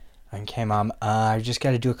Okay, Mom. I just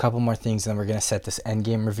got to do a couple more things, and then we're going to set this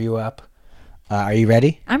Endgame review up. Are you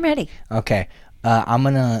ready? I'm ready. Okay.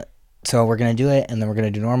 So we're going to do it, and then we're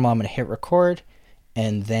going to do normal. I'm going to hit record,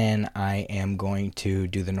 and then I am going to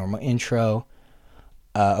do the normal intro.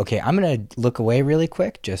 Okay, I'm going to look away really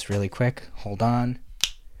quick, just really quick. Hold on.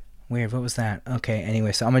 Weird, what was that? Okay,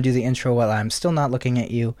 anyway, so I'm going to do the intro while I'm still not looking at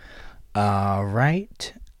you. All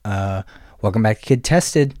right. Welcome back to Kid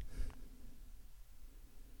Tested.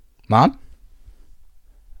 Mom?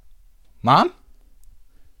 Mom?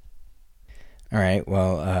 All right,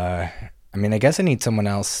 well, I guess I need someone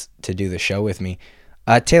else to do the show with me.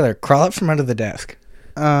 Taylor, crawl up from under the desk.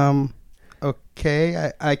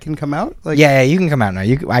 Okay, I can come out? Yeah, you can come out now.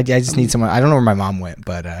 I just need someone. I don't know where my mom went,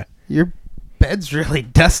 but... Your bed's really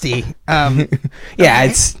dusty. Yeah,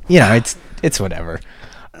 okay. It's whatever.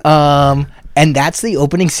 And that's the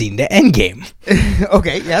opening scene to Endgame.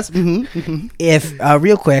 Okay, yes. Mm-hmm, mm-hmm. If,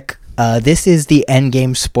 real quick, this is the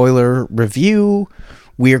Endgame spoiler review.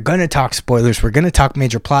 We're going to talk spoilers. We're going to talk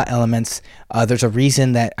major plot elements. There's a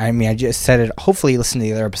reason that, I just said it. Hopefully you listened to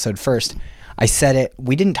the other episode first. I said it.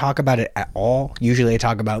 We didn't talk about it at all. Usually I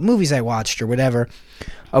talk about movies I watched or whatever.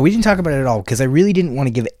 We didn't talk about it at all because I really didn't want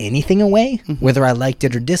to give anything away, whether I liked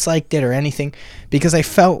it or disliked it or anything, because I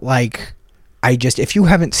felt like if you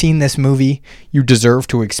haven't seen this movie, you deserve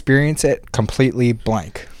to experience it completely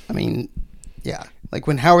blank. Yeah. Like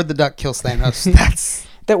when Howard the Duck kills Thanos,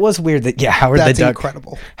 that was weird that, Howard the Duck.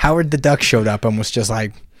 Incredible. Howard the Duck showed up and was just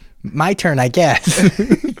like, my turn, I guess.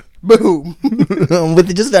 Boom.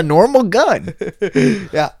 With just a normal gun.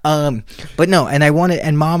 Yeah. But no,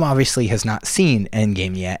 and Mom obviously has not seen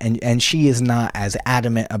Endgame yet, and she is not as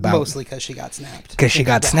adamant about... Mostly because she got snapped. Because she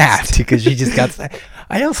just got snapped.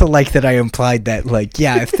 I also like that I implied that,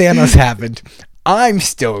 if Thanos happened, I'm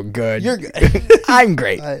still good. You're good. I'm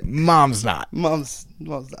great. Mom's not. Mom's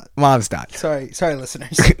not. Mom's not. Sorry,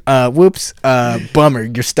 listeners. Whoops. Bummer.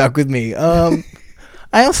 You're stuck with me.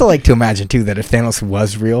 I also like to imagine, too, that if Thanos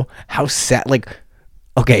was real, how sad...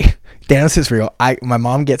 okay, Thanos is real. My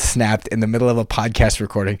mom gets snapped in the middle of a podcast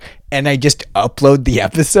recording, and I just upload the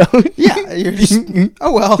episode. Yeah, you're just...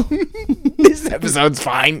 Oh, well. This episode's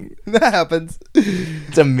fine. That happens.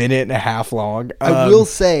 It's a minute and a half long. I will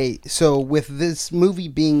say, so with this movie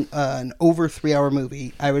being an over 3-hour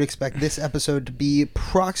movie, I would expect this episode to be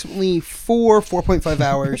approximately 4.5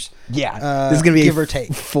 hours. Yeah, this is going to be give or take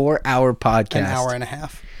 4-hour podcast. An hour and a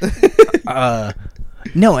half.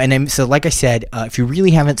 No, and so like I said, if you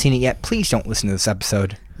really haven't seen it yet, please don't listen to this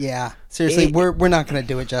episode. Yeah, seriously, we're not going to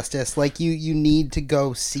do it justice. You need to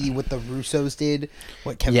go see what the Russos did,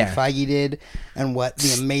 what Kevin Feige did, and what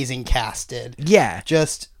the amazing cast did. Yeah.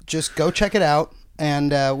 Just go check it out.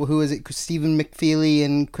 And who is it? Stephen McFeely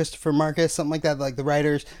and Christopher Marcus, something like that. Like the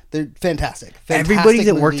writers, they're fantastic. Everybody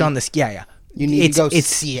that worked on this, you need to go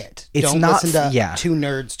see it. Don't listen to two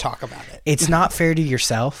nerds talk about it. It's not fair to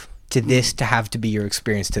yourself to have to be your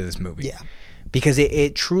experience to this movie. Yeah, because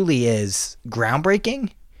it truly is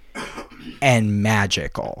groundbreaking and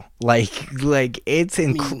magical. It's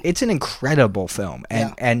an incredible film,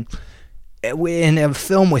 and in a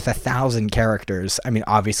film with 1,000 characters,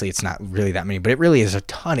 obviously it's not really that many, but it really is a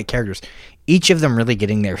ton of characters. Each of them really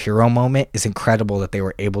getting their hero moment is incredible that they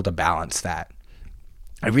were able to balance that.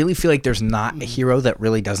 I really feel like there's not a hero that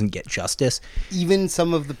really doesn't get justice. Even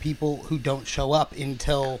some of the people who don't show up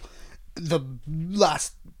until the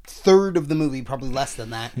last third of the movie, probably less than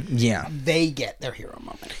that. Yeah, they get their hero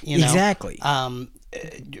moment. Exactly.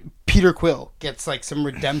 Peter Quill gets some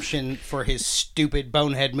redemption for his stupid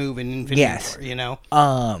bonehead move in Infinity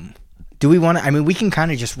War. Do we want to? We can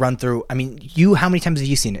kind of just run through. How many times have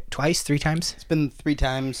you seen it? Twice? 3 times? It's been 3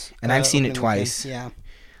 times, and I've seen it twice. Yeah.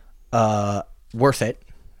 Worth it.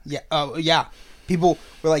 Yeah. Oh, yeah. People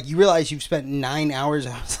were like, "You realize you've spent 9 hours?"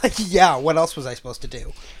 I was like, "Yeah. What else was I supposed to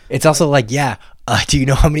do?" It's also do you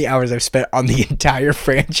know how many hours I've spent on the entire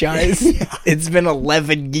franchise? Yeah. It's been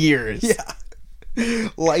 11 years. Yeah.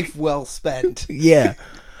 Life well spent. Yeah.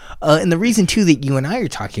 And the reason, too, that you and I are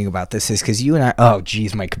talking about this is because you and I... Oh,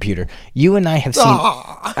 geez, my computer. You and I have seen...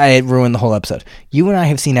 I ruined the whole episode. You and I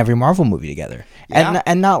have seen every Marvel movie together. Yeah.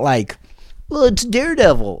 And not well, it's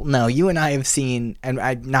Daredevil. No, you and I have seen...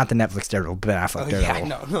 not the Netflix Daredevil, but Ben Affleck Daredevil.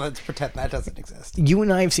 Yeah, no, let's pretend that doesn't exist. You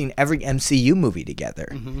and I have seen every MCU movie together.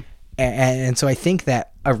 Mm-hmm. And so I think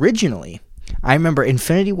that originally... I remember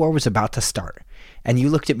Infinity War was about to start. And you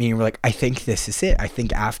looked at me and were like, I think this is it. I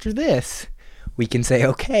think after this, we can say,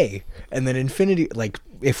 okay. And then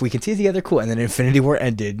if we can see it together, cool. And then Infinity War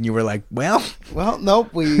ended. And you were like, well,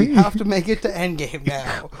 nope. We have to make it to Endgame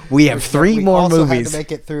now. We have 3 more movies. We also had to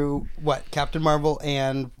make it through, Captain Marvel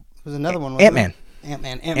and... was another one, wasn't Ant-Man.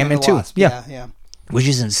 Ant-Man 2. Wasp. Yeah. Yeah. Which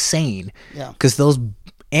is insane. Yeah. Because those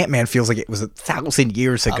Ant-Man feels like it was 1,000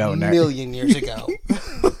 years ago. A million years ago.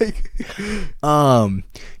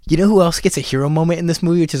 You know who else gets a hero moment in this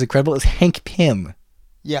movie, which is incredible? Is Hank Pym.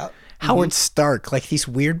 Yeah. Howard Stark, like these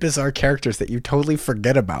weird, bizarre characters that you totally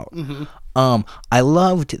forget about. I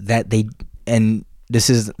loved that they, and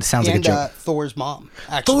sounds like a joke. Thor's mom.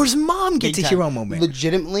 Actually, Thor's mom gets a hero moment.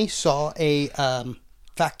 Legitimately saw a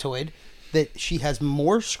factoid that she has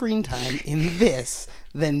more screen time in this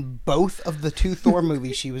than both of the 2 Thor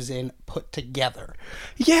movies she was in put together.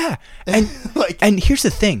 Yeah, and and here's the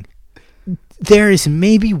thing. There is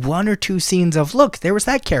maybe 1 or 2 scenes of, look, there was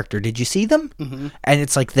that character. Did you see them? And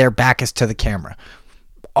it's like their back is to the camera.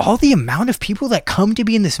 All the amount of people that come to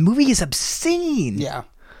be in this movie is obscene. Yeah.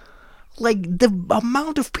 Like, the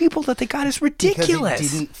amount of people that they got is ridiculous.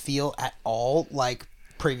 Because it didn't feel at all like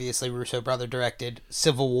previously Russo brother directed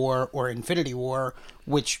Civil War or Infinity War,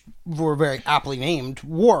 which were very aptly named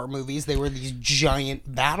war movies. They were these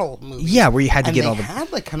giant battle movies. Yeah, where you had to get all the... they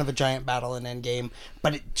had like kind of a giant battle in Endgame,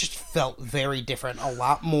 but it just felt very different, a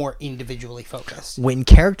lot more individually focused. When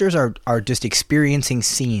characters are just experiencing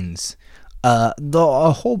scenes, a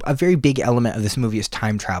very big element of this movie is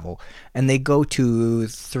time travel, and they go to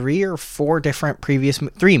 3 or 4 different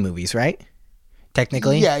 3 movies, right?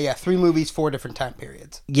 Technically, yeah, 3 movies, 4 different time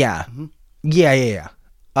periods. Yeah, yeah.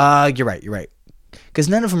 You're right. Because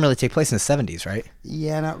none of them really take place in the 70s, right?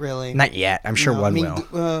 Yeah, not really. Not yet. I'm sure one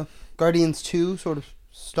will. Guardians 2 sort of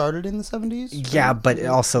started in the 70s. Yeah, but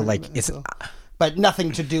also like it's. But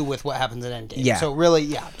nothing to do with what happens in Endgame. Yeah. So really,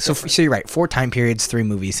 yeah. So you're right. 4 time periods, 3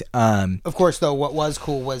 movies. Of course, though, what was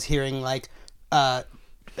cool was hearing like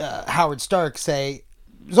Howard Stark say,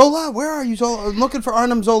 "Zola, where are you, Zola? I'm looking for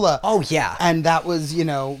Arnim Zola." Oh, yeah. And that was,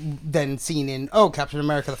 then seen in, Captain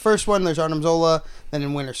America, the first one, there's Arnim Zola. Then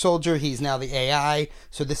in Winter Soldier, he's now the AI.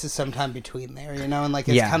 So this is sometime between there, and like,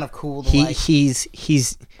 it's kind of cool to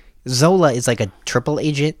he's Zola is like a triple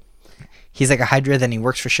agent. He's like a Hydra, then he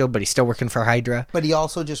works for S.H.I.E.L.D., but he's still working for Hydra. But he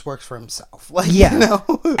also just works for himself.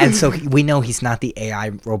 And so we know he's not the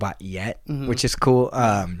AI robot yet, which is cool.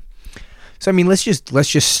 So I mean, let's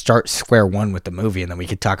just start square one with the movie, and then we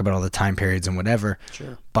could talk about all the time periods and whatever.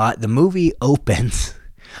 Sure. But the movie opens.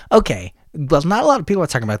 Okay, well, not a lot of people are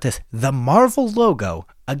talking about this. The Marvel logo.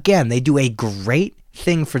 Again, they do a great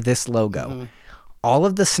thing for this logo. All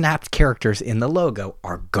of the snapped characters in the logo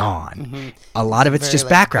are gone. A lot of it's just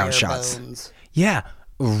background shots. Bones. Yeah,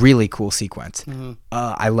 really cool sequence.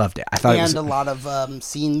 I loved it. I thought it was a lot of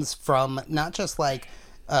scenes from not just like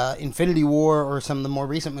Infinity War or some of the more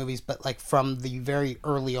recent movies, but like from the very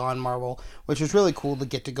early on Marvel, which was really cool to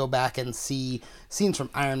get to go back and see scenes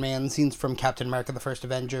from Iron Man, scenes from Captain America, the First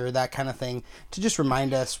Avenger, that kind of thing, to just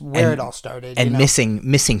remind us where it all started. And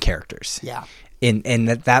missing characters. Yeah. And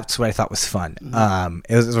that's what I thought was fun.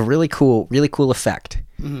 It was a really cool effect.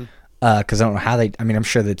 Because I don't know how I'm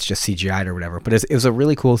sure that it's just CGI'd or whatever, but it was a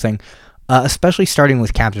really cool thing. Especially starting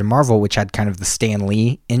with Captain Marvel, which had kind of the Stan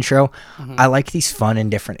Lee intro. I like these fun and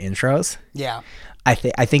different intros. Yeah. I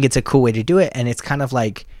think it's a cool way to do it, and it's kind of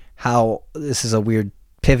like how, this is a weird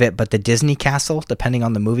pivot, but the Disney castle, depending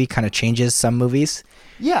on the movie, kind of changes some movies.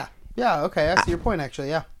 Yeah, okay, I see your point, actually,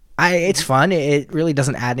 yeah. It's fun. It really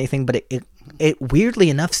doesn't add anything, but it weirdly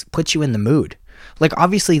enough puts you in the mood. Like,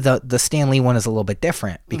 obviously, the Stan Lee one is a little bit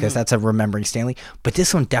different, because that's a remembering Stan Lee, but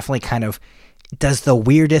this one definitely kind of does the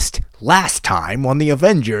weirdest last time on the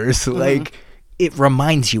Avengers. Like, it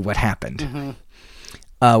reminds you what happened.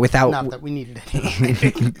 Without... Not that we needed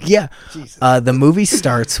it. Yeah. The movie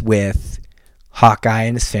starts with Hawkeye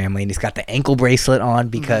and his family, and he's got the ankle bracelet on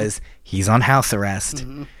because he's on house arrest.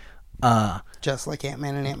 Just like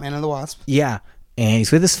Ant-Man and Ant-Man and the Wasp. Yeah. And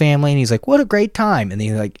he's with his family, and he's like, what a great time. And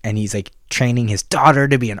he's training his daughter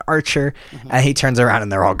to be an archer, and he turns around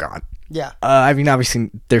and they're all gone. Yeah.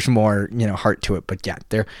 Obviously there's more, heart to it, but yeah,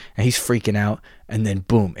 and he's freaking out, and then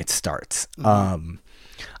boom, it starts.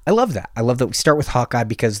 I love that. I love that we start with Hawkeye,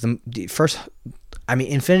 because the first,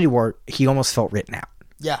 Infinity War, he almost felt written out.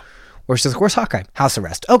 Yeah. Where it's just, where's Hawkeye? House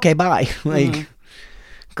arrest. Okay, bye.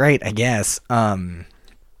 Great, I guess. Obviously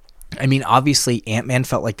Ant-Man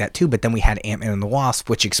felt like that too, but then we had Ant-Man and the Wasp,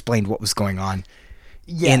 which explained what was going on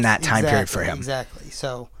in that time period for him. Exactly.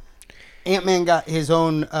 So Ant-Man got his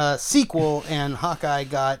own sequel, and Hawkeye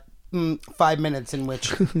got 5 minutes in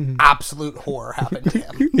which absolute horror happened to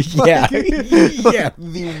him. Yeah.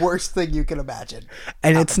 The worst thing you can imagine.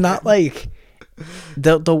 And it's not like...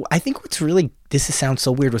 I think what's really... This sounds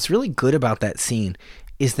so weird. What's really good about that scene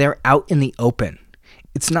is they're out in the open.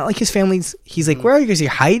 It's not like his family's. He's like, where are you? Is he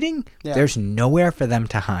hiding? Yeah. There's nowhere for them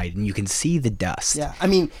to hide, and you can see the dust. Yeah, I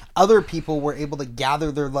mean, other people were able to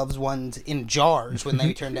gather their loved ones in jars when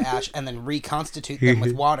they turned to ash, and then reconstitute them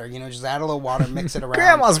with water. You know, just add a little water, mix it around.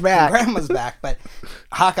 Grandma's back. Grandma's back, but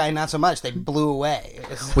Hawkeye not so much. They blew away. It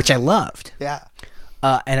was- Which I loved. yeah,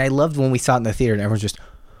 And I loved when we saw it in the theater, and everyone's just,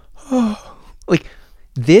 oh, like,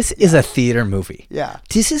 this is a theater movie. yeah.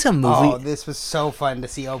 This is a movie. Oh, this was so fun to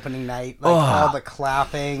see opening night. Like all the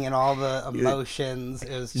clapping and all the emotions.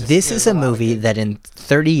 It was just, This it is was a lot of movie good- that in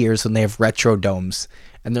 30 years, when they have retro domes,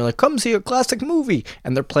 and they're like, come see a classic movie,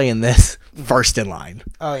 and they're playing this first in line.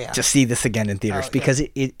 Oh yeah. To see this again in theaters, because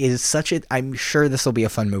it is such a. I'm sure this will be a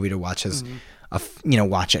fun movie to watch as,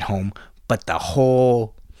 watch at home. But the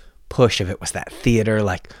whole push of it was that theater,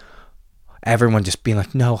 like everyone just being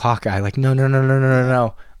like, no, Hawkeye, like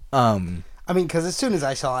no. I mean, because as soon as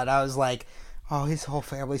I saw it, I was like, oh, his whole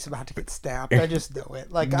family's about to get stabbed. I just know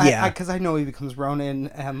it. Like, Yeah. because I know he becomes Ronin,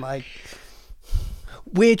 and like,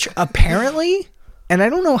 Which apparently, and I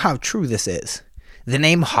don't know how true this is, the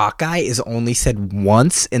name Hawkeye is only said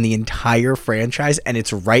once in the entire franchise, and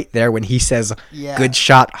it's right there when he says, Yeah. good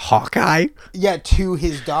shot, Hawkeye. yeah, to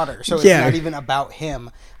his daughter. So it's Yeah. not even about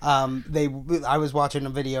him. I was watching a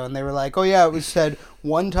video, and they were like, oh yeah, it was said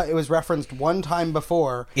one time. It was referenced one time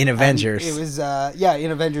before In and Avengers. It was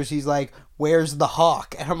in Avengers. He's like, where's the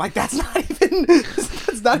hawk? And I'm like, that's not even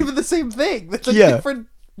the same thing. That's a Yeah. different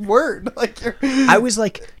word. Like, you're... I was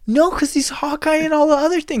like, no, because he's Hawkeye and all the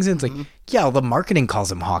other things. And it's like, yeah, well, the marketing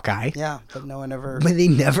calls him Hawkeye. yeah, but no one ever. But they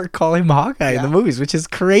never call him Hawkeye in Yeah. the movies, which is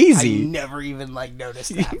I crazy. never even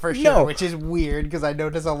noticed that for sure, No. which is weird because I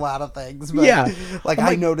notice a lot of things. But Yeah.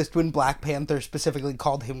 I noticed when Black Panther specifically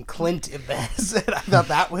called him Clint in this, and I thought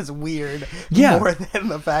that was weird. Yeah. More than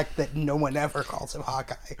the fact that no one ever calls him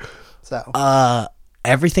Hawkeye. So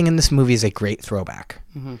Everything in this movie is a great throwback.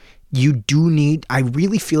 You do need, I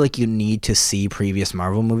really feel like you need to see previous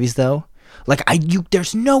Marvel movies though. Like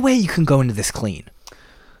there's no way you can go into this clean.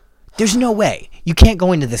 There's no way. You can't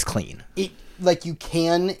go into this clean. you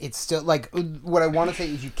can. It's still what I want to say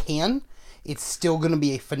is you can. It's still going to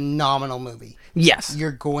be a phenomenal movie. Yes.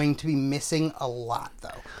 You're going to be missing a lot,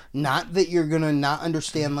 though. Not that you're going to not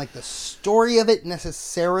understand, the story of it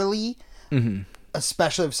necessarily,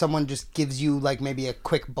 especially if someone just gives you, maybe a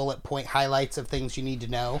quick bullet point highlights of things you need to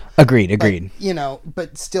know. Agreed.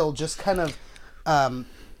 But still, just kind of,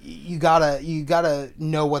 you gotta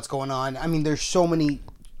know what's going on. I mean, there's so many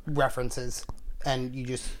references, and you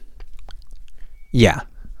just... Yeah.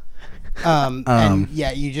 and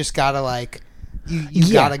you just gotta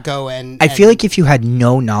you gotta go and I feel like if you had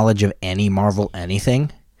no knowledge of any Marvel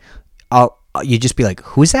anything, you'd just be like,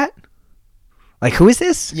 who's that? Like, who is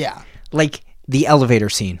this? yeah Like, the elevator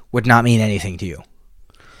scene would not mean anything to you.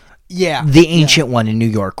 yeah The ancient one in New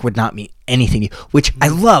York would not mean anything to you, which I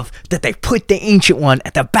love that they put the ancient one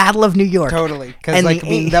at the Battle of New York. totally, because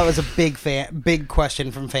that was a big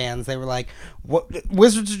question from fans. They were like, what,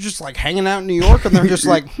 wizards are just hanging out in New York, and they're just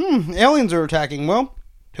like, aliens are attacking. Well,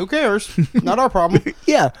 who cares? Not our problem.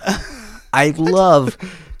 Yeah. I love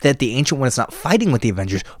that the Ancient One is not fighting with the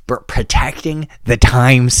Avengers, but protecting the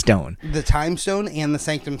Time Stone. The Time Stone and the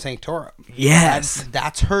Sanctum Sanctorum. Yes.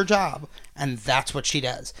 That's her job, and that's what she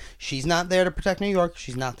does. She's not there to protect New York.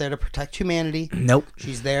 She's not there to protect humanity. Nope.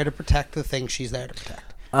 She's there to protect the things she's there to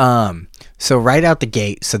protect. So right out the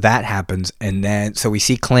gate, so that happens, and then so we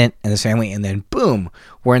see Clint and his family, and then boom,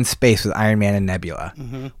 we're in space with Iron Man and Nebula,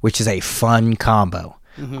 which is a fun combo.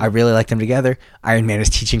 I really like them together. Iron Man is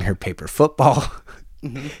teaching her paper football.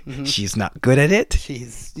 She's not good at it.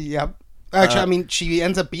 Yep. Actually, I mean, she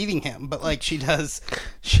ends up beating him, but she does.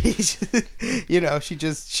 She's,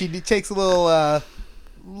 she takes a little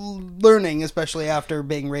learning, especially after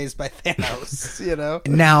being raised by Thanos.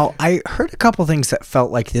 Now, I heard a couple things that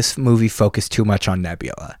felt like this movie focused too much on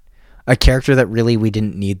Nebula, a character that really we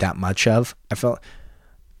didn't need that much of.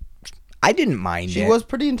 I didn't mind it. She was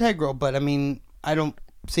pretty integral, but I mean, I don't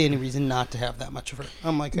see any reason not to have that much of her.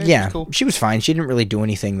 I'm like, hey, yeah, she's cool. She was fine. She didn't really do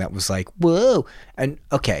anything that was like, whoa. And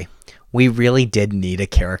okay, we really did need a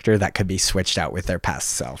character that could be switched out with their past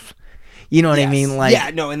self. You know what I mean?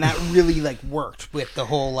 And that really worked with the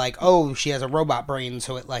whole she has a robot brain,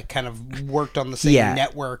 so it kind of worked on the same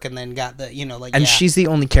network, and then got the And she's the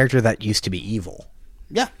only character that used to be evil.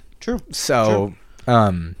 Yeah, true. So,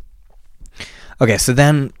 okay, so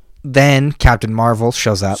then Captain Marvel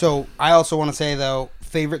shows up. So I also want to say though,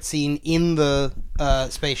 favorite scene in the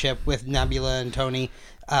spaceship with Nebula and Tony.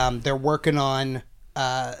 They're working on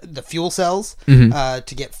the fuel cells to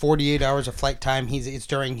get 48 hours of flight time. It's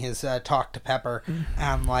during his talk to Pepper,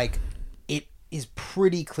 and is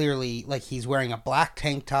pretty clearly like he's wearing a black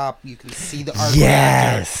tank top. You can see the arc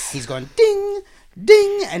Yes. reactor. He's going ding,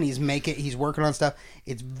 ding, and he's working on stuff.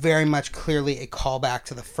 It's very much clearly a callback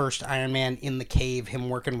to the first Iron Man in the cave, him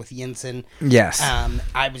working with Yinsen. Yes.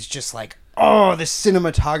 I was just like, oh, the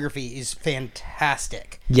cinematography is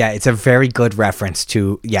fantastic. Yeah, it's a very good reference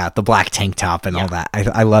to the black tank top and all that.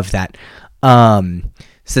 I love that.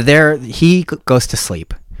 So there he goes to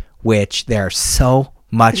sleep, which there's so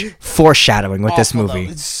much foreshadowing with this movie.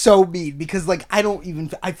 Though. It's so mean because like I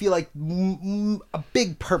feel like a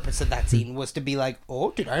big purpose of that scene was to be like,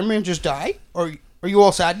 oh, did Iron Man just die? Or are you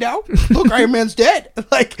all sad now? Look, Iron Man's dead.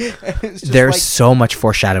 Like it's just there's so much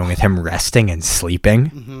foreshadowing with him resting and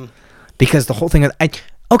sleeping, because the whole thing is,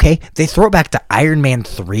 they throw it back to Iron Man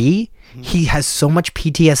 3. He has so much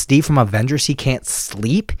PTSD from Avengers. He can't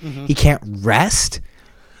sleep. He can't rest.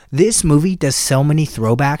 This movie does so many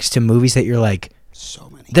throwbacks to movies that you're like, so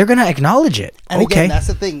many. They're gonna acknowledge it. And again, that's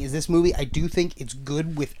the thing. Is this movie? I do think it's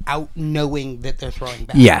good without knowing that they're throwing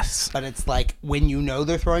back. Yes, but it's like when you know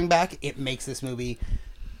they're throwing back, it makes this movie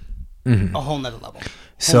a whole nother level.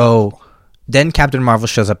 Then Captain Marvel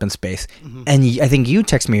shows up in space, and I think you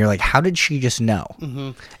text me. You're like, "How did she just know?"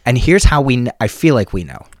 And here's how I feel like we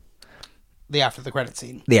know. The after the credit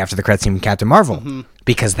scene. The after the credit scene with Captain Marvel,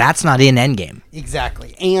 because that's not in Endgame.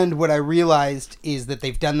 Exactly. And what I realized is that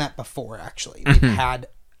they've done that before. Actually, they've had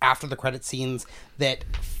after the credit scenes that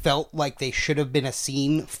felt like they should have been a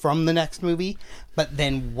scene from the next movie, but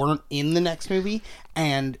then weren't in the next movie.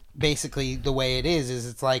 And basically, the way it is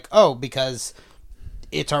it's like, oh, because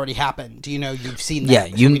it's already happened. You know, you've seen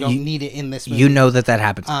that. Yeah, we don't need it in this movie. You know that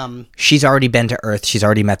happens. She's already been to Earth. She's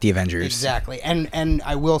already met the Avengers. Exactly. And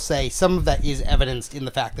I will say some of that is evidenced in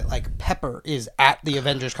the fact that, like, Pepper is at the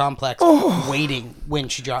Avengers complex waiting when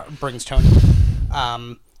she brings Tony.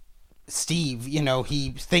 Steve, you know,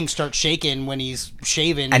 things start shaking when he's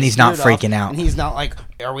shaving. And he's not freaking out. And he's not like,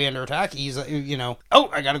 are we under attack? He's, you know, oh,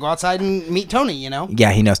 I got to go outside and meet Tony, you know?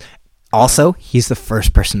 Yeah, he knows. Also, he's the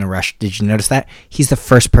first person to rush. Did you notice that? He's the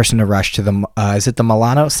first person to rush to the, is it the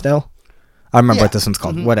Milano still? I remember what this one's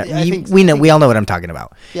called. Whatever. Yeah, we all know what I'm talking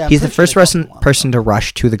about. Yeah, he's the first person to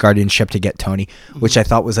rush to the Guardian ship to get Tony, which I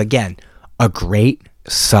thought was, again, a great,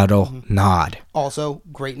 subtle nod. Also,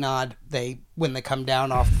 great nod. When they come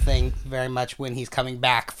down off the thing, very much when he's coming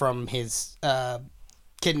back from his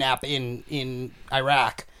kidnap in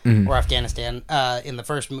Iraq or Afghanistan, in the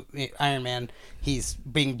first Iron Man, he's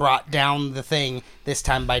being brought down the thing, this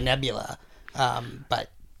time by Nebula, but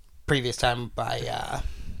previous time by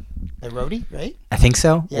Rhodey, right? I think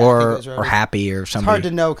so. Yeah, or Happy or something. It's hard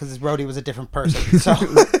to know because Rhodey was a different person. So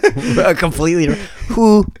completely different.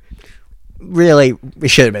 Who really, it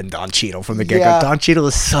should have been Don Cheadle from the get-go. Yeah. Don Cheadle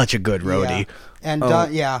is such a good Rhodey. Yeah. And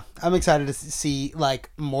I'm excited to see like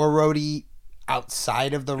more Rhodey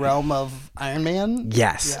outside of the realm of Iron Man.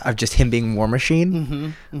 Yes, of just him being War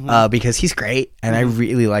Machine, because he's great, and I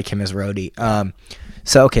really like him as Rhodey.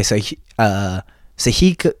 So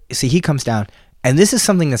he comes down, and this is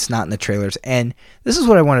something that's not in the trailers, and this is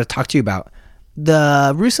what I wanted to talk to you about.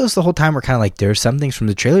 The Russos the whole time were kind of like, there's some things from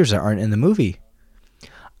the trailers that aren't in the movie.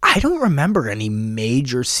 I don't remember any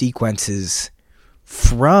major sequences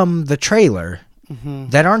from the trailer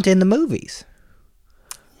that aren't in the movies.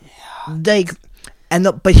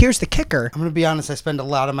 But here's the kicker. I'm going to be honest, I spend a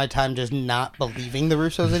lot of my time just not believing the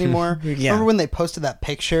Russos anymore. Remember when they posted that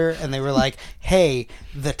picture and they were like, hey,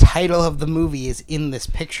 the title of the movie is in this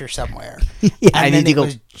picture somewhere. And then it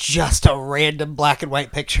was just a random black and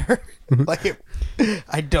white picture.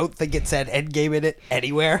 I don't think it said Endgame in it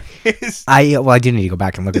anywhere. I do need to go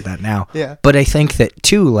back and look at that now. Yeah. But I think that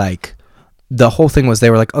too, like, the whole thing was they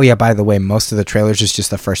were like, oh yeah, by the way, most of the trailers is just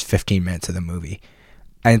the first 15 minutes of the movie.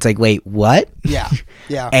 And it's like, wait, what? Yeah.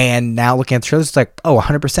 And now looking at the trailers, it's like, oh,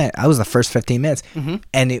 100%. That was the first 15 minutes.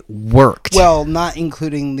 And it worked. Well, not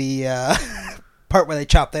including the part where they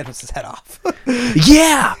chop Thanos' head off.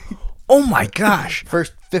 Yeah. Oh, my gosh.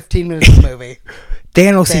 First 15 minutes of the movie.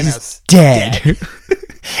 Thanos is dead.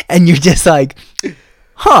 And you're just like,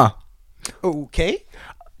 huh. Okay.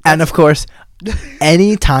 And, of course,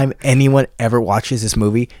 anytime anyone ever watches this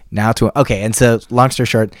movie, and so, long story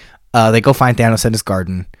short, they go find Thanos in his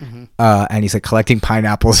garden, and he's like collecting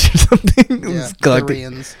pineapples or something.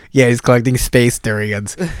 Durians. Yeah, he's collecting space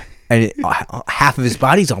durians, and half of his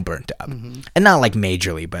body's all burnt up, and not like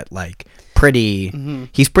majorly, but like pretty.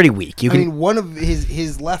 He's pretty weak. I mean, one of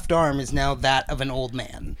his left arm is now that of an old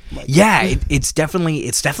man. Like, it's definitely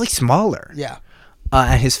smaller. Yeah,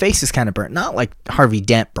 and his face is kind of burnt, not like Harvey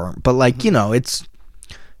Dent burnt, but like you know, It's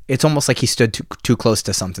almost like he stood too close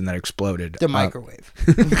to something that exploded. The microwave.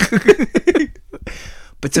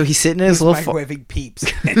 But so he's sitting in his little microwaving peeps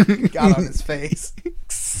and got on his face.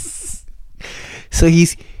 So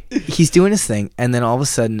he's doing his thing, and then all of a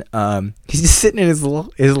sudden, he's just sitting in his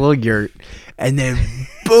little yurt, and then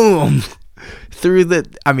boom, through the.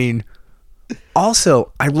 I mean,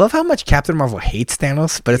 also, I love how much Captain Marvel hates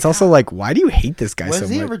Thanos, but it's also like, why do you hate this guy so much? What has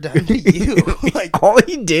he ever done to you? Like, all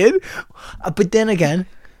he did. But then again,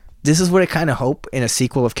 this is what I kind of hope in a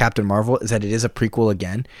sequel of Captain Marvel is that it is a prequel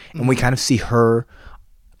again, and we kind of see her.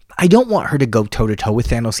 I don't want her to go toe to toe with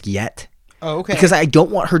Thanos yet. oh, okay. Because I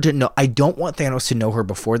don't want her to know. I don't want Thanos to know her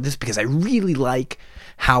before this, because I really like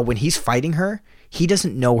how when he's fighting her, he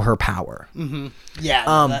doesn't know her power.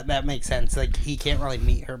 Yeah, that makes sense. Like, he can't really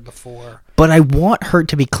meet her before. But I want her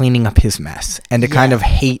to be cleaning up his mess and to kind of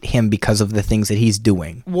hate him because of the things that he's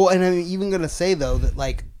doing. Well, and I'm even gonna say though that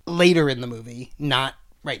like later in the movie, not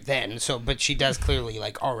right then. So, but she does clearly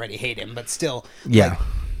like already hate him, but still, Yeah. Like,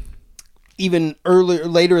 even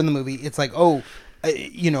later in the movie, it's like, all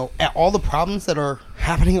the problems that are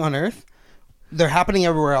happening on Earth, they're happening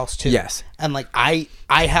everywhere else too. Yes. And like I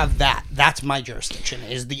have that. That's my jurisdiction,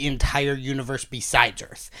 is the entire universe besides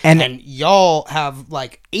Earth. And y'all have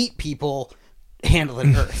like 8 people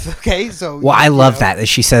handling Earth. Okay, so Well, I love that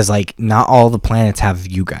she says like not all the planets have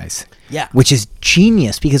you guys. Yeah. Which is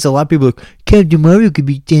genius, because a lot of people are like, Captain Marvel could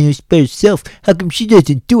be Thanos by herself. How come she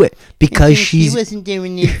doesn't do it? Because she wasn't there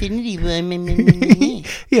in the Infinity War.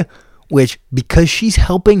 Yeah. Because she's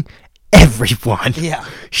helping everyone. Yeah.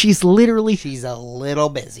 She's literally. She's a little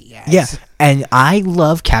busy, guys. Yeah. And I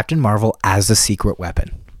love Captain Marvel as a secret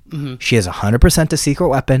weapon. Mm-hmm. She is 100% a secret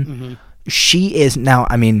weapon. Mm-hmm. She is now,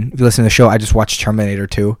 I mean, if you listen to the show, I just watched Terminator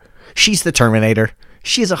 2. She's the Terminator.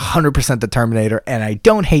 She is 100% the Terminator, and I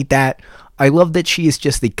don't hate that. I love that she is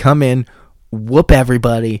just the come in, whoop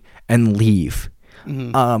everybody, and leave.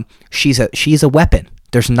 Mm-hmm. She's a weapon.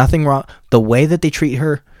 There's nothing wrong. The way that they treat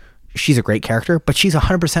her, she's a great character, but she's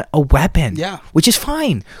 100% a weapon. Yeah. Which is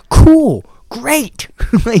fine. Cool. Great.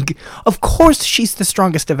 Like, of course she's the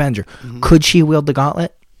strongest Avenger. Mm-hmm. Could she wield the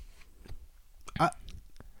gauntlet?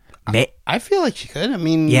 I feel like she could. I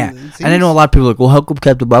mean, yeah. And I know a lot of people are like, well, how come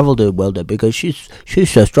Captain Marvel didn't wield it? Because she's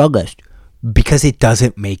the strongest. Because it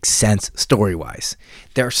doesn't make sense story-wise.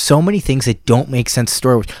 There are so many things that don't make sense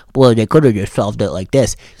story-wise. Well, they could have just solved it like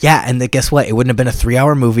this. Yeah, and then guess what? It wouldn't have been a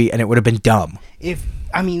 3-hour movie, and it would have been dumb. If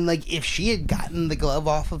she had gotten the glove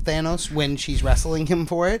off of Thanos when she's wrestling him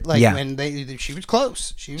for it, like when she was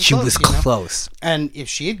close. She was close. And if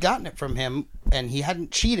she had gotten it from him and he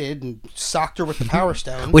hadn't cheated and socked her with the Power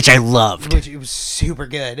Stone, which I loved, which it was super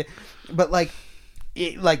good, but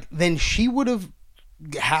then she would have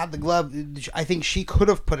had the glove. I think she could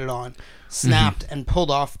have put it on, snapped, and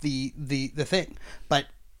pulled off the thing, but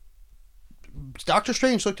Doctor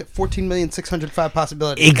Strange looked at 14,605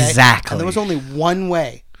 possibilities. Exactly. Okay? And there was only one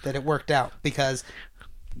way that it worked out, because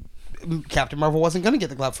Captain Marvel wasn't going to get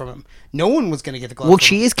the glove from him. No one was going to get the glove from him. Well,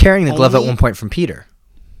 she is carrying the glove at one point from Peter.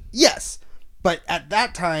 Yes. But at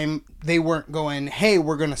that time, they weren't going, hey,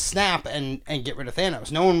 we're going to snap and get rid of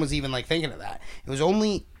Thanos. No one was even thinking of that. It was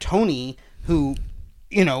only Tony who,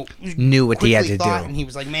 knew what he had to do. And he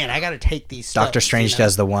was like, man, I got to take these stones. Doctor Strange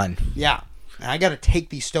does the one. Yeah. I got to take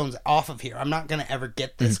these stones off of here. I'm not going to ever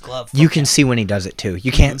get this glove. You can see when he does it too.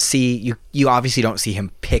 You can't see you obviously don't see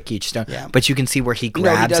him pick each stone, but you can see where he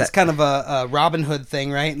grabs. He does kind of a Robin Hood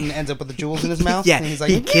thing, right? And ends up with the jewels in his mouth. Yeah, and he's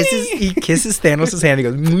like, he kisses Thanos' hand. He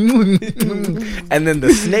goes, and then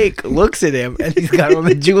the snake looks at him, and he's got all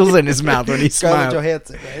the jewels in his mouth when he smiles. Scarlett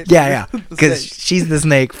Johansson, right? Yeah, because she's the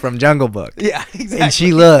snake from Jungle Book. Yeah, exactly. And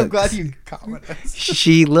she looks. I'm glad you comment us.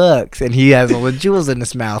 She looks, and he has all the jewels in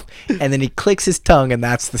his mouth, and then he clicks his tongue, and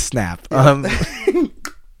that's the snap.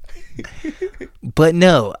 But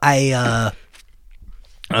no, okay,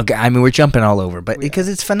 I mean, we're jumping all over, but because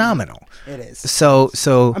it's phenomenal. It is. So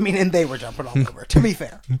I mean, and they were jumping all over. To be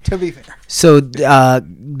fair. So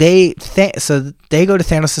they go to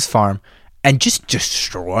Thanos' farm and just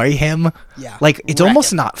destroy him. Yeah. Like, it's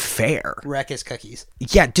almost not fair. Wreck his cookies.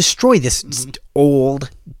 Yeah, destroy this old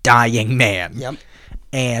dying man. Yep.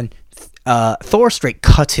 And Thor straight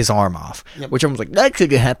cuts his arm off, which everyone's like, that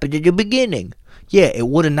should have happened in the beginning. Yeah, it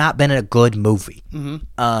would have not been a good movie.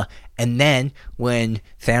 Mm-hmm. And then when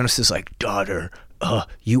Thanos is like, daughter,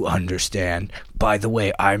 you understand. By the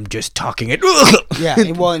way, I'm just talking it.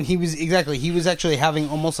 Yeah, well, and he was actually having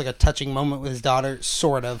almost like a touching moment with his daughter,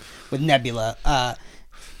 sort of, with Nebula.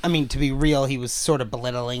 I mean, to be real, he was sort of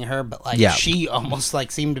belittling her, but she almost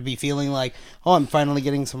seemed to be feeling like, oh, I'm finally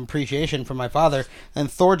getting some appreciation from my father.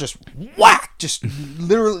 And Thor just whack, just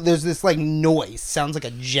literally, there's this noise, sounds like a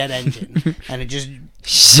jet engine, and it just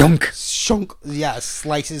shunk. Yeah,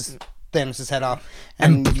 slices Thanos' head off,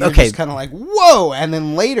 and you're okay. just kind of like, whoa! And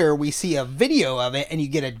then later we see a video of it, and you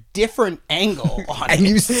get a different angle on it, And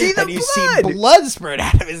you see the and you blood. see blood spurt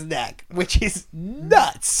out of his neck, which is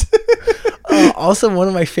nuts. Also, one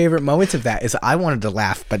of my favorite moments of that is I wanted to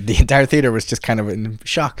laugh, but the entire theater was just kind of in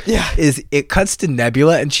shock. Yeah. Is it cuts to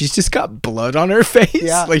Nebula and she's just got blood on her face?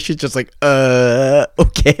 Yeah. Like she's just like,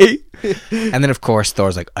 okay. And then of course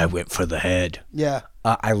Thor's like, I went for the head. Yeah.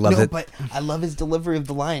 I love it. But I love his delivery of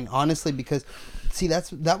the line, honestly, because see,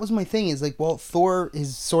 that was my thing. Is like, well, Thor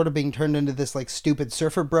is sort of being turned into this like stupid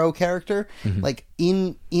surfer bro character. Mm-hmm. Like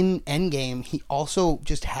in Endgame, he also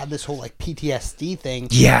just had this whole like PTSD thing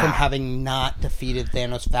Yeah. from having not defeated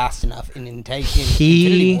Thanos fast enough in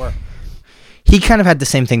Infinity War. He kind of had the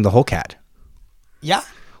same thing the Hulk had. Yeah,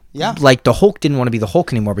 yeah, Like the Hulk didn't want to be the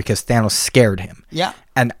Hulk anymore because Thanos scared him. yeah.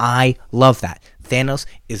 And I love that.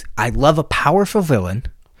 I love a powerful villain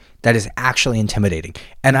that is actually intimidating.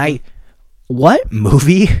 And what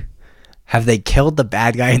movie have they killed the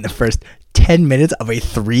bad guy in the first 10 minutes of a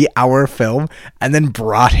 3-hour film and then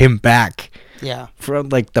brought him back Yeah. from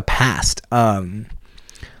like the past?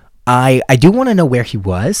 I do want to know where he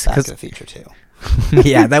was. Back to the Future too.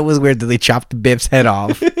 Yeah, that was weird that they chopped Biff's head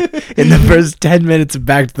off in the first 10 minutes of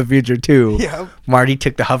Back to the Future 2. Yep. Marty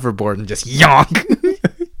took the hoverboard and just yonk.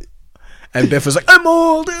 And Biff was like, I'm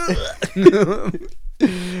old.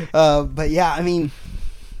 But yeah, I mean,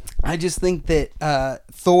 I just think that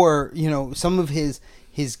Thor, some of his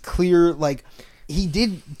clear, like, he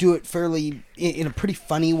did do it fairly in a pretty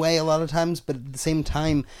funny way a lot of times, but at the same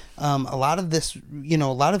time, a lot of this, a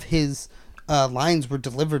lot of his lines were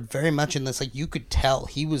delivered very much in this, like, you could tell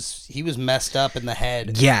he was messed up in the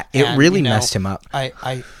head. Yeah, it really messed him up.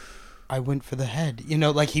 I went for the head,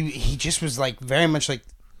 like he just was like very much like,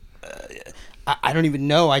 I don't even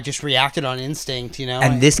know. I just reacted on instinct,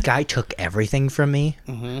 And this guy took everything from me.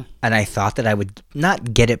 Mm-hmm. And I thought that I would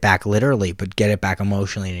not get it back literally, but get it back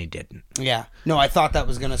emotionally, and he didn't. Yeah. No, I thought that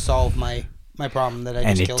was going to solve my problem that I And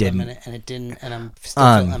just it killed him, didn't. and it didn't, and I'm still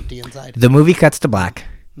feel empty inside. The movie cuts to black.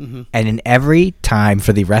 Mm-hmm. And in every time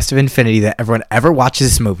for the rest of Infinity that everyone ever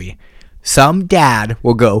watches this movie, some dad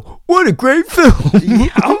will go, what a great film.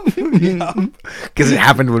 Because it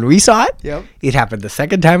happened when we saw it. Yep. It happened the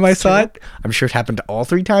second time I saw it. I'm sure it happened all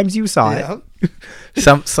 3 times you saw it.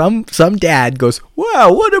 Some dad goes,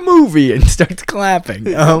 wow, what a movie, and starts clapping.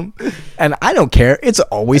 And I don't care. It's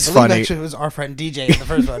always funny. Actually, it was our friend DJ in the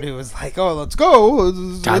first one who was like, oh, let's go.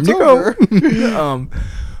 Time It's to over. go.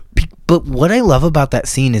 But what I love about that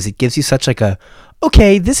scene is it gives you such like a,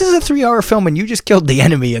 okay, this is a 3-hour film and you just killed the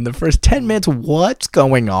enemy in the first 10 minutes. What's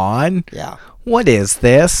going on? Yeah. What is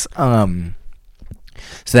this? So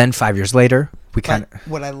then 5 years later, we kind of...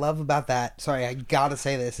 What I love about that, sorry, I gotta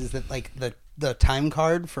say this, is that like the time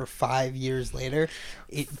card for 5 years later,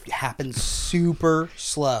 it happens super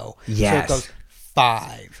slow. Yes. So it goes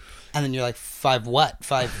 5. And then you're like, 5 what?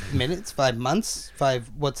 5 minutes? 5 months?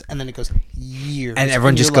 5 what's... And then it goes years. And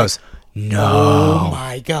everyone just goes, no. Oh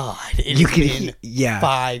my God. You It's can- been yeah.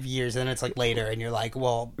 5 years. And then it's like later. And you're like,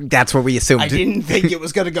 well, That's what we assumed. I didn't think it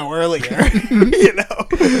was going to go earlier.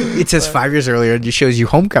 It says 5 years earlier and it shows you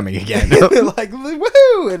Homecoming again. They're like,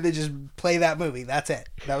 woohoo! And they just play that movie. That's it.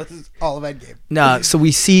 That was all of Endgame. No, so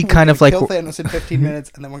we see We're kind of gonna like... kill Thanos in 15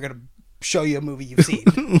 minutes, and then we're gonna show you a movie you've seen.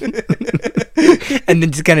 And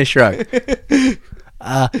then just kind of shrug.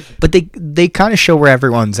 But they kind of show where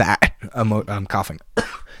everyone's at. I'm coughing.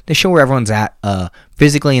 They show where everyone's at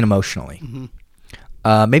physically and emotionally.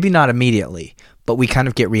 Mm-hmm. Maybe not immediately, but we kind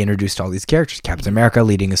of get reintroduced to all these characters. Captain America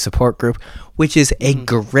leading a support group, which is a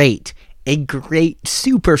great,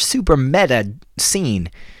 super, super meta scene.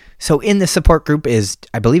 So in the support group is,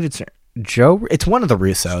 I believe it's Joe. It's one of the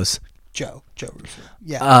Russos. Joe Russo.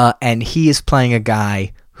 Yeah. And he is playing a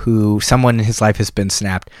guy who someone in his life has been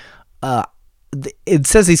snapped. It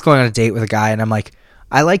says he's going on a date with a guy, and I'm like,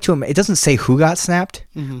 I like to him. It doesn't say who got snapped.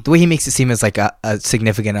 Mm-hmm. The way he makes it seem as like a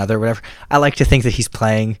significant other, or whatever. I like to think that he's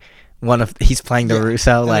playing the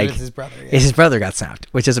Russo, And like it's his brother. Yeah. his brother got snapped,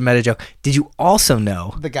 which is a meta joke. Did you also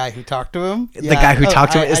know The guy who talked to him. The guy who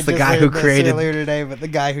talked to him is I the just guy learned who this created- earlier today, but the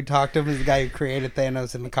guy who talked to him is the guy who created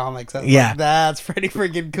Thanos in the comics. I was Yeah. like, that's pretty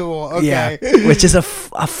freaking cool. Okay. Yeah, which is a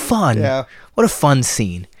fun. Yeah. What a fun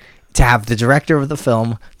scene to have the director of the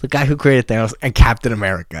film, the guy who created Thanos, and Captain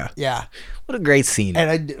America. Yeah. What a great scene.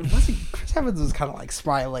 And Chris Evans was kind of like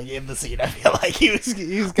smiling in the scene. I feel like he was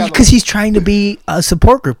kind of Because he's trying to be a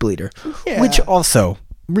support group leader, Yeah. which also,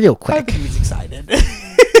 real I quick, think he's excited.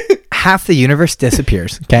 half the universe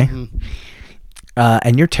disappears, okay? Mm-hmm.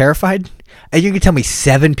 And you're terrified, And you can tell me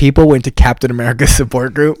 7 people went to Captain America's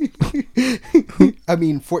support group? I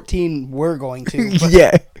mean, 14 were going to. But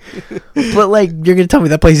Yeah. But, like, you're going to tell me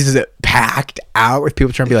that place is packed out with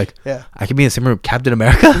people trying to be like, Yeah. I can be in the same room with Captain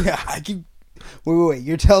America? Yeah, I can. Wait.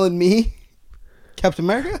 You're telling me Captain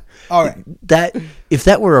America? All right. If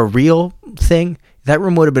that were a real thing, that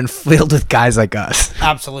room would have been filled with guys like us.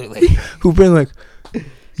 Absolutely. Who've been like,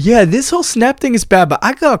 yeah, this whole snap thing is bad, but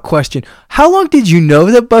I got a question. How long did you know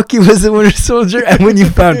that Bucky was the Winter Soldier? And when you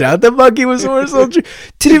found out that Bucky was the Winter Soldier,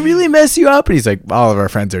 did it really mess you up? And he's like, all of our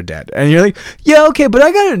friends are dead. And you're like, yeah, okay, but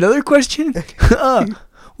I got another question.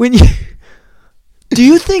 Do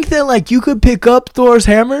you think that, like, you could pick up Thor's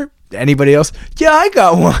hammer? Anybody else? Yeah, I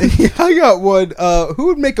got one. Yeah, I got one. Who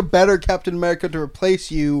would make a better Captain America to replace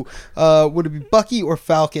you? Would it be Bucky or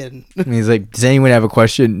Falcon? And he's like, does anyone have a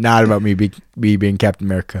question? Not about me being Captain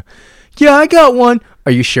America. Yeah, I got one.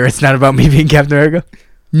 Are you sure it's not about me being Captain America?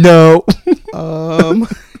 No.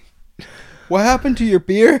 What happened to your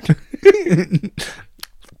beard?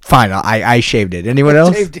 Fine, I shaved it. Anyone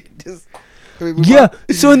else? Yeah.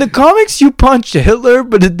 So in the comics, you punch Hitler,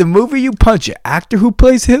 but in the movie, you punch an actor who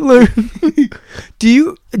plays Hitler. Do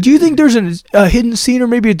you think there's a hidden scene or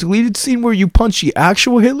maybe a deleted scene where you punch the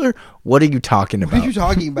actual Hitler? What are you talking about? What are you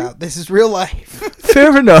talking about? This is real life.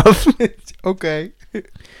 Fair enough. Okay.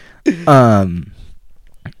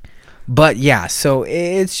 But yeah, so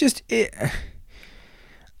it's just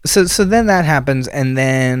So then that happens, and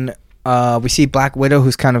then we see Black Widow,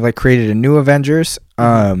 who's kind of like created a new Avengers.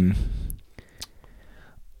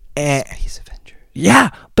 And Space Avenger. Yeah,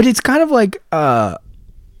 but it's kind of like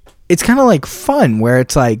fun where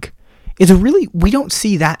it's like we don't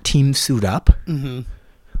see that team suit up. Mm-hmm.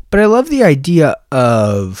 But I love the idea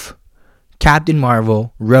of Captain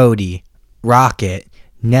Marvel, Rhodey, Rocket,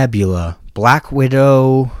 Nebula, Black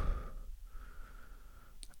Widow.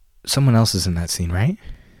 Someone else is in that scene, right?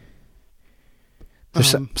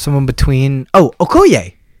 There's someone between. Oh,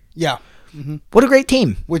 Okoye. Yeah. Mm-hmm. What a great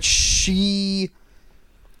team. Which she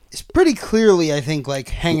is pretty clearly, I think, like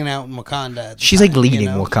hanging out in Wakanda. At the She's time, like leading you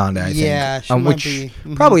know? Wakanda, I think. Yeah, she might which be.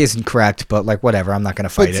 Mm-hmm. probably isn't correct, but like whatever. I'm not going to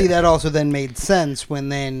fight But see, it. that also then made sense when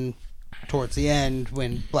then, towards the end,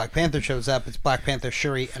 when Black Panther shows up, it's Black Panther,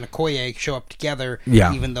 Shuri, and Okoye show up together.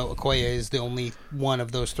 Yeah. Even though Okoye is the only one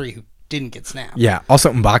of those three who didn't get snapped. Yeah.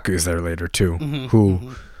 Also, M'Baku's there later too,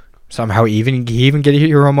 who somehow he even get a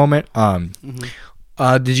hero moment.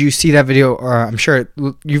 Did you see that video? Or I'm sure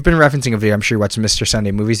you've been referencing a video. I'm sure you watched Mr.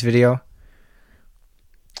 Sunday Movies video.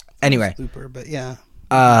 Anyway, Looper, but yeah.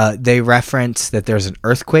 They reference that there's an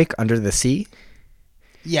earthquake under the sea.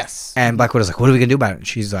 Yes. And Black Widow's like, what are we going to do about it? And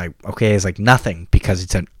she's like, okay, it's like nothing because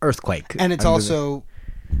it's an earthquake. And it's also,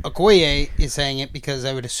 Okoye is saying it because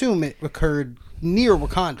I would assume it occurred near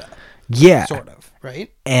Wakanda. Yeah. Sort of,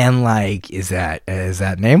 right? And like, is that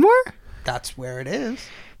Namor? That's where it is.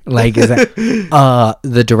 Like, is that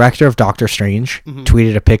the director of Doctor Strange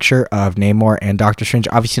tweeted a picture of Namor and Doctor Strange.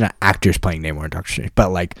 Obviously not actors playing Namor and Doctor Strange,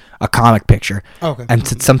 but like a comic picture. Okay. And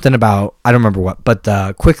said something about, I don't remember what,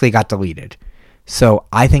 but quickly got deleted. So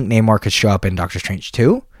I think Namor could show up in Doctor Strange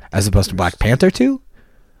 2 as opposed to Black Panther 2.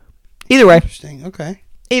 Either way. Interesting. Okay.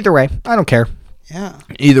 Either way. I don't care. Yeah.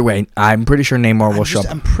 Either way, I'm pretty sure Namor will show up.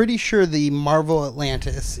 I'm pretty sure the Marvel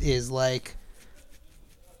Atlantis is like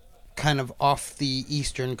kind of off the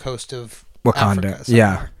eastern coast of Wakanda. Africa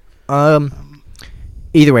somewhere. Yeah.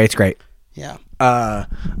 Either way, it's great. Yeah.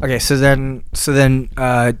 Okay, so then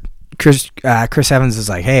Chris Evans is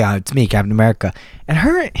like, hey, it's me, Captain America.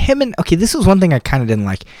 And okay, this was one thing I kind of didn't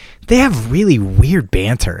like. They have really weird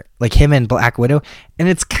banter, like him and Black Widow, and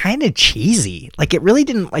it's kind of cheesy. Like, it really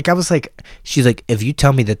didn't, like, I was like, she's like, if you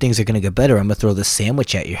tell me that things are going to get better, I'm going to throw this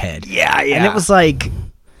sandwich at your head. Yeah. And it was like,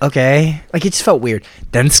 okay. Like, it just felt weird.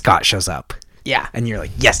 Then Scott shows up. Yeah. And you're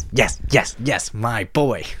like, yes, my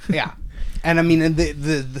boy. Yeah. And I mean,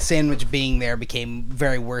 the sandwich being there became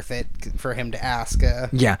very worth it for him to ask.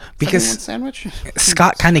 Yeah, because sandwich.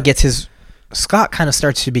 Scott kind of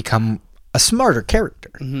starts to become a smarter character.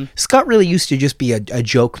 Mm-hmm. Scott really used to just be a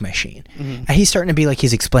joke machine, and he's starting to be like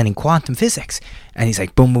he's explaining quantum physics, and he's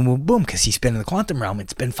like boom, boom, boom, boom, because he's been in the quantum realm.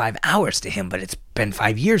 It's been 5 hours to him, but it's been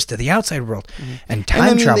 5 years to the outside world, and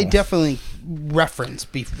time travel. They definitely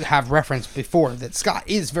have referenced before that Scott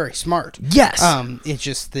is very smart. Yes. It's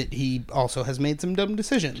just that he also has made some dumb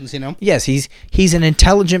decisions. You know. Yes, he's an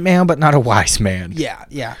intelligent man, but not a wise man.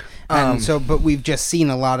 Yeah. And but we've just seen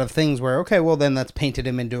a lot of things where, okay, well, then that's painted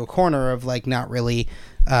him into a corner of like not really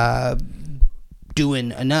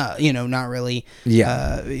doing enough, not really,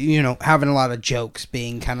 having a lot of jokes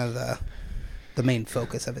being kind of the main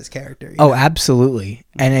focus of his character. Oh, absolutely.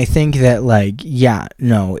 And I think that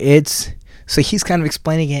So he's kind of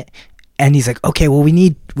explaining it, and he's like, okay, well, we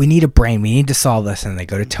need a brain. We need to solve this. And they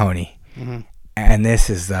go to Tony. And this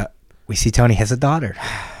is we see Tony has a daughter,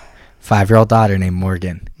 5-year-old daughter named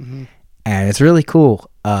Morgan. And it's really cool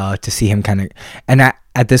to see him kind of, and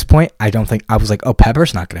at this point, I was like, oh,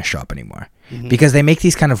 Pepper's not going to show up anymore. Because they make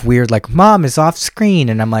these kind of weird, like, Mom is off screen.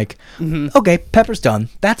 And I'm like, okay, Pepper's done.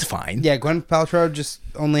 That's fine. Yeah, Gwyneth Paltrow just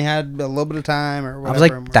only had a little bit of time or whatever. I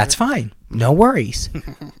was like, that's fine. No worries.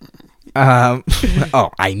 Oh,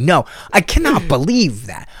 I know. I cannot believe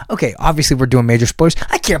that. Okay, obviously we're doing major spoilers.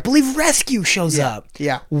 I can't believe Rescue shows up.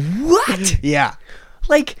 Yeah. What? Yeah.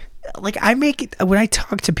 Like I make it when I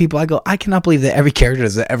talk to people, I go, I cannot believe that every character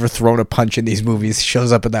that's ever thrown a punch in these movies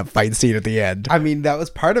shows up in that fight scene at the end. I mean, that was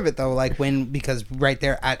part of it though, like because right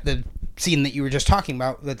there at the scene that you were just talking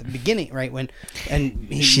about at the beginning, right,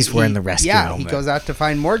 she's wearing the rescue helmet. He goes out to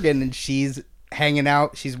find Morgan and she's hanging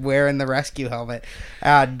out, she's wearing the rescue helmet,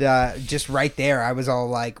 and just right there I was all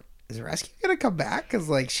like, is Rescue gonna come back? Because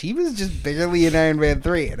like she was just barely in Iron Man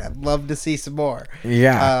 3 and I'd love to see some more.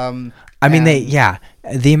 I mean,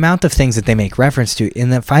 the amount of things that they make reference to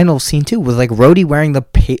in the final scene too, was like Rhodey wearing the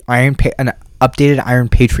an updated Iron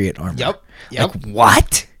Patriot armor. Yep. Like,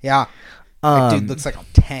 what? Yeah. Dude looks like a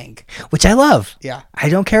tank. Which I love. Yeah. I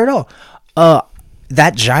don't care at all.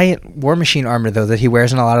 That giant War Machine armor though that he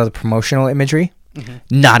wears in a lot of the promotional imagery,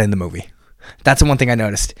 not in the movie. That's the one thing I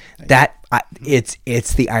noticed. That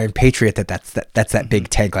it's the Iron Patriot that's that big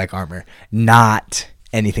tank like armor, not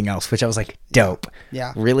anything else, which I was like, dope.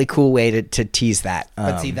 Yeah. Really cool way to tease that.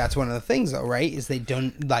 But see, that's one of the things though, right? Is they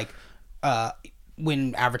don't like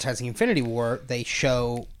when advertising Infinity War, they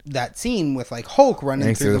show that scene with like Hulk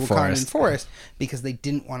running through the Wakandan forest because they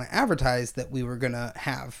didn't want to advertise that we were gonna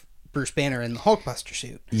have Bruce Banner in the Hulkbuster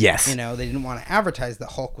suit. Yes. You know, they didn't want to advertise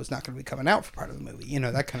that Hulk was not going to be coming out for part of the movie. You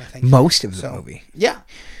know, that kind of thing. Most of the movie. Yeah.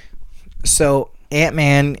 So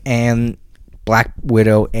Ant-Man and Black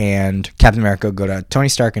Widow and Captain America go to Tony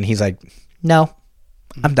Stark and he's like, no,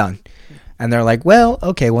 I'm done. And they're like, well,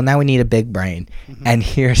 okay, well now we need a big brain. And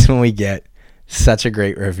here's when we get such a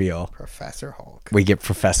great reveal. Professor Hulk. We get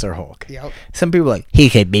Professor Hulk. Yep. Some people are like, he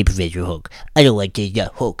can't be Professor Hulk. I don't like the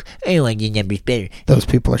Hulk. I don't like the numbers better. Those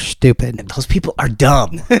people are stupid. And those people are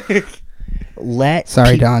dumb.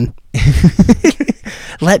 Sorry, Don.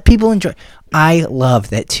 Let people enjoy. I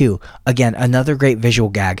love that too. Again, another great visual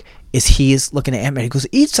gag is he is looking at Ant-Man. He goes,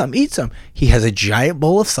 eat some, eat some. He has a giant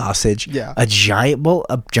bowl of sausage, a giant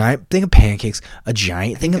thing of pancakes, a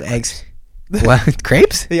giant thing of eggs. What?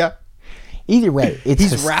 Crepes? Yeah. Either way,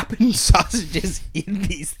 he's wrapping sausages in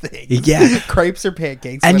these things. Yeah. Crepes or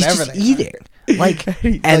pancakes, and whatever. He's just eating. Like,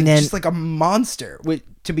 and then just like a monster. Which,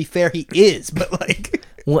 to be fair, he is, but like.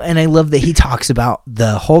 Well, and I love that he talks about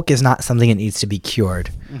the Hulk is not something that needs to be cured.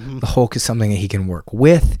 The Hulk is something that he can work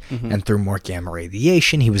with, and through more gamma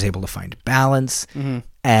radiation, he was able to find balance.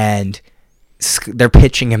 And they're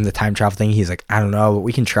pitching him the time travel thing. He's like, I don't know, but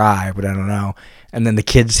we can try, but I don't know. And then the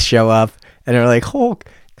kids show up, and they're like, Hulk.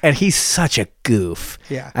 And he's such a goof.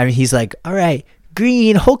 Yeah. I mean, he's like, all right,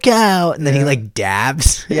 green, Hulk out. And then he like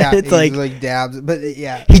dabs. Yeah. It's like dabs. But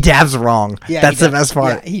yeah. He dabs wrong. Yeah. That's the best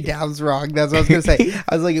part. Yeah, he dabs wrong. That's what I was going to say.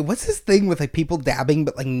 I was like, what's this thing with like people dabbing,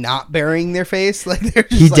 but like not burying their face? Like they're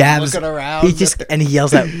just he dabs, looking around. And he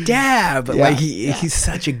yells out, dab. Like he's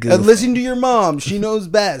such a goof. And listen to your mom. She knows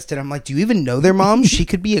best. And I'm like, do you even know their mom? She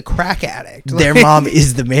could be a crack addict. Their mom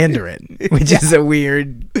is the Mandarin, which is a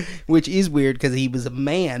weird. Which is weird because he was a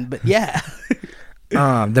man, but yeah.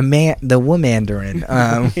 The Womandarin.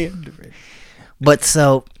 But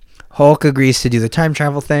so Hulk agrees to do the time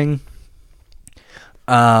travel thing.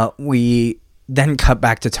 We then cut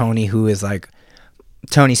back to Tony, who is like,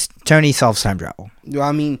 Tony solves time travel. Well,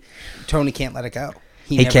 I mean, Tony can't let it go.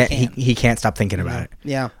 He can't stop thinking about it.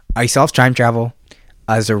 Yeah. He solves time travel.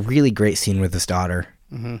 There's a really great scene with his daughter,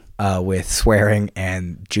 with swearing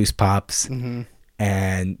and juice pops,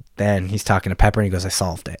 and then he's talking to Pepper, and he goes, "I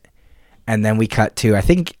solved it." And then we cut to I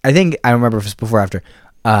think I remember if it was before or after.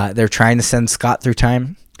 They're trying to send Scott through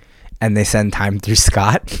time, and they send time through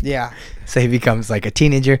Scott. Yeah. So he becomes like a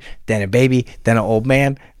teenager, then a baby, then an old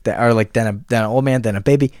man, then an old man, then a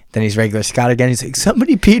baby, then he's regular Scott again. He's like,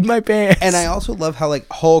 somebody peed my pants. And I also love how like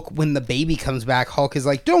Hulk, when the baby comes back, Hulk is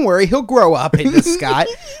like, don't worry, he'll grow up into Scott.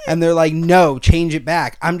 And they're like, no, change it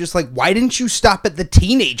back. I'm just like, why didn't you stop at the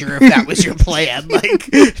teenager if that was your plan? Like,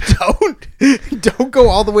 don't go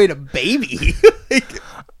all the way to baby.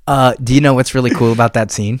 Do you know what's really cool about that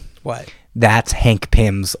scene? What? That's Hank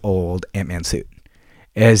Pym's old Ant-Man suit.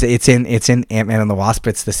 It's in Ant-Man and the Wasp.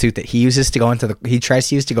 It's the suit that he uses to go into he tries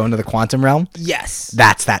to use to go into the quantum realm. Yes.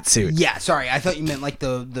 That's that suit. Yeah, sorry. I thought you meant like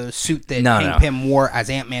the suit that No, Hank Pym wore as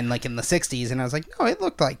Ant-Man like in the 60s, and I was like, no, it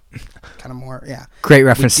looked like kind of more, yeah. Great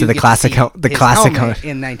reference to the classic helmet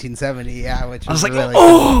in 1970, yeah, which I was like, really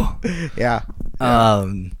oh! cool. Yeah.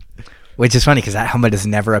 Which is funny because that helmet has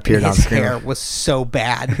never appeared on His screen. hair was so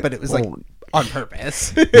bad, but it was like on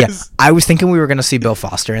purpose. Yeah, I was thinking we were going to see Bill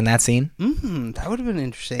Foster in that scene. That would have been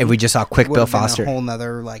interesting. If we just saw quick Would Bill have been Foster. a whole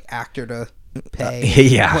nother like actor to pay,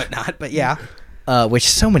 yeah. and whatnot. But yeah,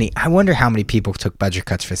 Which I wonder how many people took budget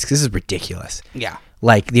cuts for this, 'cause this is ridiculous. yeah.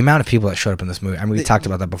 Like, the amount of people that showed up in this movie. I mean, we talked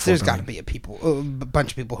about that before. There's got to be a bunch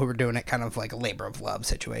of people who were doing it kind of like a labor of love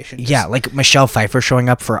situation. Yeah, like Michelle Pfeiffer showing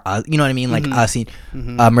up for you know what I mean? Like a scene.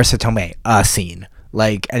 Marissa Tomei, a scene.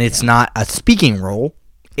 Like, and it's not a speaking role.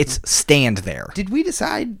 It's stand there. Did we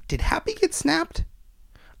decide? Did Happy get snapped?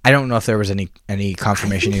 I don't know if there was any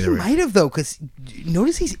confirmation either He way. might have though, because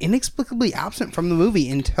notice he's inexplicably absent from the movie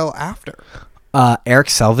until after. Eric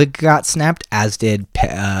Selvig got snapped, as did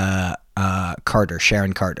Carter,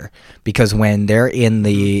 Sharon Carter, because when they're in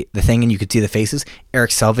the thing and you could see the faces,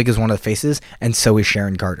 Eric Selvig is one of the faces, and so is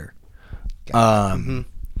Sharon Carter. But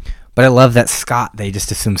I love that Scott. They just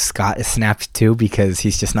assume Scott is snapped too because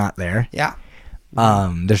he's just not there. Yeah.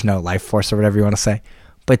 There's no life force or whatever you want to say.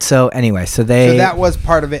 But so anyway, so that was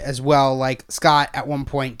part of it as well. Like Scott at one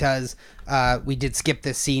point does. We did skip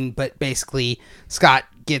this scene, but basically Scott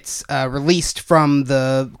gets released from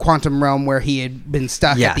the quantum realm where he had been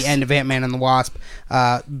stuck at the end of Ant-Man and the Wasp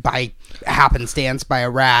by happenstance by a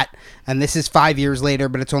rat. And this is 5 years later,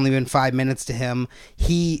 but it's only been 5 minutes to him.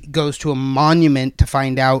 He goes to a monument to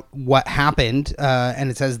find out what happened,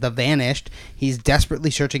 and it says The Vanished. He's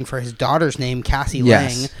desperately searching for his daughter's name, Cassie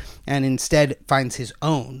Lang, and instead finds his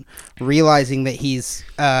own, realizing that his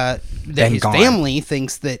family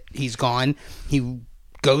thinks that he's gone. He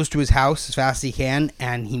goes to his house as fast as he can,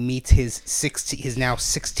 and he meets his now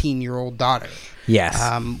 16-year-old daughter.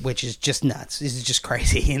 Yes. Which is just nuts. This is just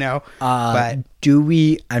crazy, you know. But do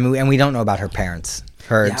we? I mean, and we don't know about her parents,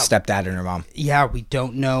 her stepdad and her mom. Yeah, we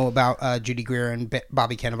don't know about Judy Greer and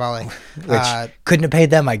Bobby Cannavale, which couldn't have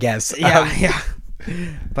paid them, I guess. Yeah.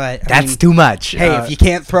 But that's too much. Hey, if you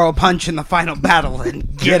can't throw a punch in the final battle, then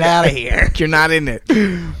get out of here. You're not in it.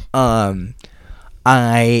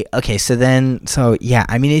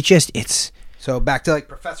 So back to like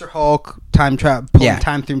Professor Hulk, time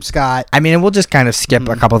through Scott. I mean, and we'll just kind of skip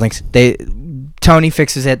a couple things. Tony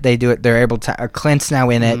fixes it. They do it. They're able to. Clint's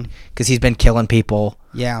now in it because he's been killing people.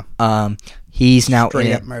 Yeah. He's now straight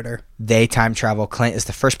in up murder. They time travel. Clint is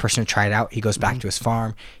the first person to try it out. He goes back to his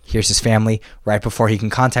farm. Here's his family. Right before he can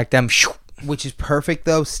contact them. Which is perfect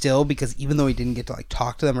though, still, because even though he didn't get to like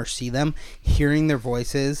talk to them or see them, hearing their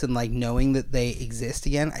voices and like knowing that they exist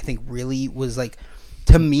again, I think really was like,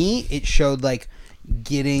 to me, it showed like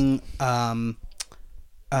getting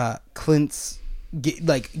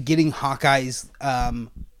getting Hawkeye's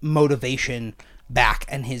motivation back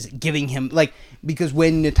and his giving him like, because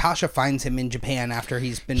when Natasha finds him in Japan after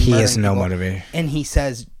he's been he has no people, motivation, and he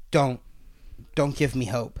says, don't give me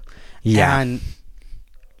hope. Yeah. And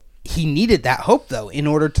he needed that hope though in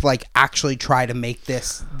order to like actually try to make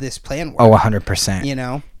this plan work. 100%. You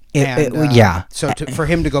know. So for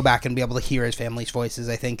him to go back and be able to hear his family's voices,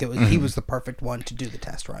 I think he was the perfect one to do the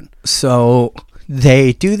test run. So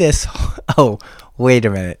they do this. Oh, wait a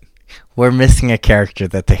minute. We're missing a character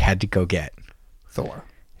that they had to go get. Thor.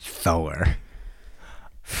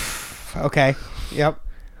 Okay. Yep.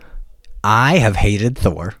 I have hated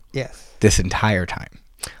Thor. Yes. This entire time.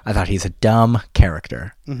 I thought he's a dumb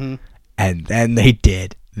character. Mm-hmm. And then they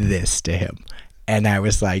did this to him. And I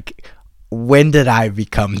was like, when did I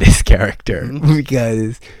become this character? Mm-hmm.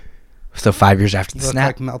 Because, 5 years after the snap.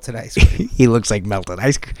 Like melted ice cream. He looks like melted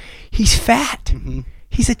ice cream. He's fat. Mm-hmm.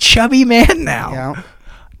 He's a chubby man now. Yeah.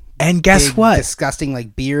 And guess what? Disgusting,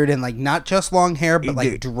 like, beard and, like, not just long hair, but,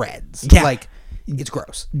 like, dreads. Yeah. Like, it's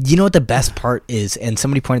gross. You know what the best part is? And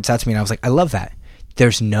somebody pointed this out to me, and I was like, I love that.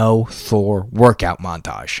 There's no Thor workout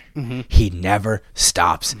montage. Mm-hmm. He never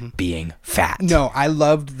stops being fat. No, I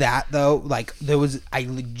loved that, though. Like, I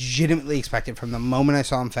legitimately expected from the moment I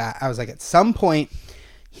saw him fat, I was like, at some point,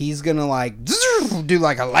 he's gonna, like, do,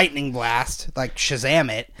 like, a lightning blast, like, Shazam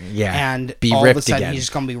it. Yeah. And be all ripped of a sudden, again. he's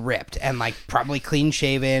just gonna be ripped. And, like, probably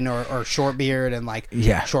clean-shaven or short beard and, like,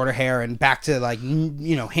 shorter hair and back to, like,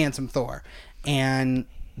 handsome Thor. And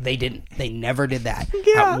they didn't. They never did that.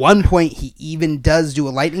 Yeah. At one point, he even does do a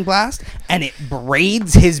lightning blast, and it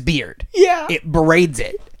braids his beard. Yeah. It braids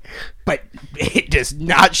it. But it does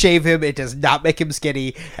not shave him. It does not make him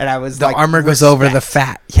skinny. And I was the like... armor goes over the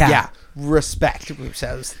fat. Yeah. respect,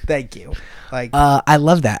 Russos. Thank you. Like, I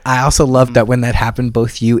love that. I also love that when that happened,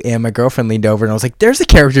 both you and my girlfriend leaned over and I was like, "There's a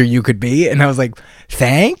character you could be," and I was like,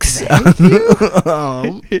 "Thanks."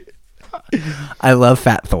 Thank you. I love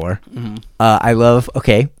Fat Thor.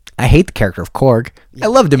 I hate the character of Korg. I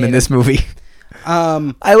loved him in this movie.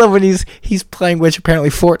 I love when he's playing, which apparently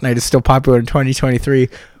Fortnite is still popular in 2023.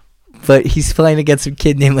 But he's playing against a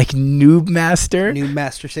kid named like Noob Master. Noob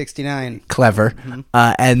Master 69. Clever.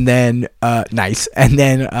 And then nice. And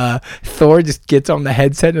then Thor just gets on the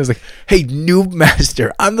headset and is like, "Hey, Noob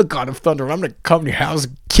Master, I'm the God of Thunder. I'm gonna come to your house,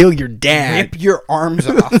 and kill your dad, Rip your arms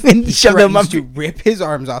off. and shove them up." To rip his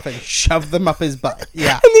arms off and shove them up his butt.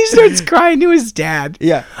 Yeah. And he starts crying to his dad.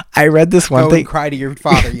 Yeah. I read this one Go thing. and cry to your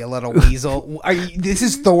father, you little weasel. This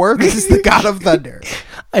is Thor. This is the God of Thunder.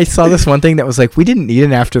 I saw this one thing that was like, we didn't need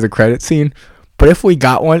an after the credit scene, but if we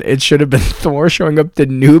got one, it should have been Thor showing up to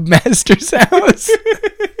Noob Master's house.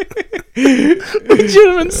 Which should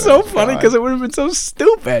have been so funny because it would have been so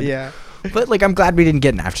stupid. Yeah. But like, I'm glad we didn't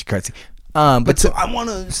get an after credit scene. But so I want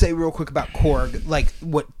to say real quick about Korg. Like,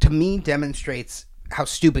 what to me demonstrates how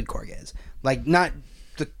stupid Korg is. Like, not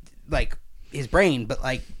the his brain, but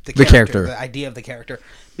like the character, the idea of the character.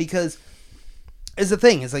 Because is the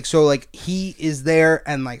thing is like, so like he is there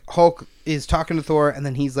and like Hulk is talking to Thor and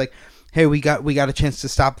then he's like, "Hey, we got a chance to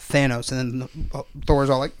stop Thanos," and then Thor's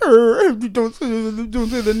all like, don't say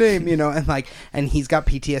the name, you know, and he's got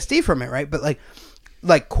PTSD from it, right? But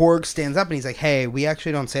like Korg stands up and he's like, "Hey, we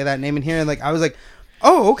actually don't say that name in here," and like I was like,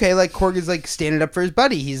 "Oh, okay," like Korg is like standing up for his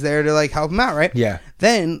buddy, he's there to like help him out, right? Yeah.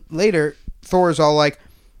 Then later, Thor's all like,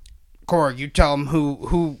 "Korg, you tell him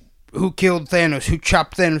who killed Thanos, who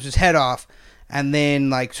chopped Thanos' head off." And then,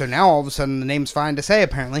 like, so now all of a sudden the name's fine to say,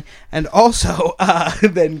 apparently. And also,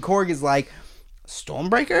 then Korg is like,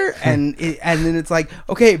 "Stormbreaker?" And then it's like,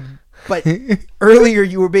 okay, but earlier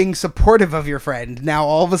you were being supportive of your friend. Now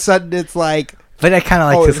all of a sudden it's like, but I kind of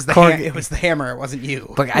like oh, this. it was the hammer, it wasn't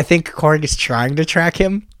you. But I think Korg is trying to track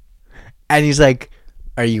him. And he's like,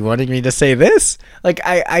 "Are you wanting me to say this?" Like,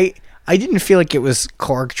 I didn't feel like it was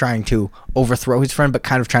Korg trying to overthrow his friend, but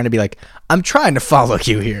kind of trying to be like, "I'm trying to follow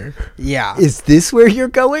you here. Yeah. Is this where you're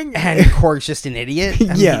going?" And Korg's just an idiot.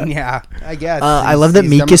 I mean, yeah, I guess. I love that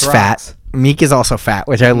Meek is fat. Meek is also fat,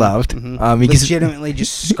 which I loved. Meek is legitimately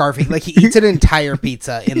just scarfing. Like, he eats an entire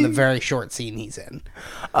pizza in the very short scene he's in.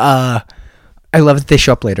 I love that they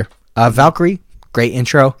show up later. Valkyrie, great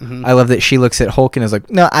intro. I love that she looks at Hulk and is like,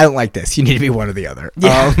 "No, I don't like this. You need to be one or the other."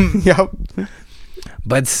 Yeah. Yep.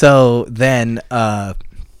 But so then,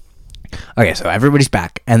 okay, so everybody's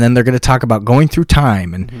back, and then they're going to talk about going through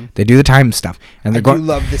time, and they do the time stuff, and they're I do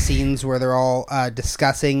love the scenes where they're all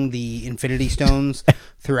discussing the Infinity Stones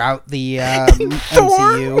throughout the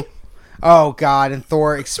MCU. Oh God! And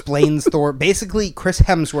Thor explains Thor. Basically, Chris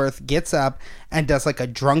Hemsworth gets up and does like a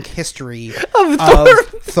drunk history of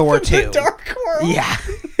Thor 2. Dark World. Yeah.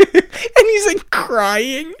 And he's like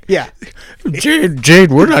crying. Yeah.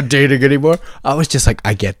 Jade, we're not dating anymore. I was just like,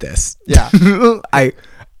 I get this. Yeah.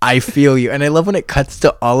 I feel you. And I love when it cuts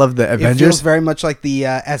to all of the Avengers. It feels very much like the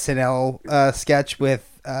SNL sketch with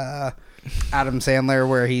Adam Sandler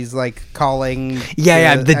where he's like calling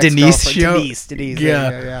the Denise show. Denise.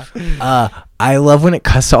 Yeah. I love when it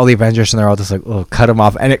cuts to all the Avengers and they're all just like, "Oh, cut him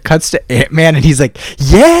off," and it cuts to Ant-Man and he's like,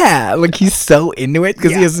 "Yeah," like he's so into it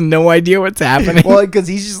because he has no idea what's happening. Well, because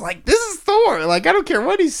he's just like, "This is Thor." Like, I don't care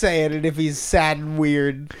what he's saying, and if he's sad and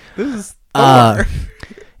weird, this is Thor.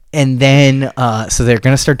 And then so they're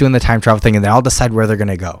gonna start doing the time travel thing, and they all decide where they're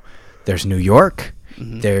gonna go. There's New York.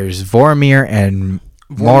 There's Vormir and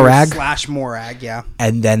Morag / Morag, yeah.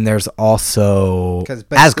 And then there's also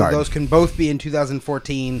Asgard. Those can both be in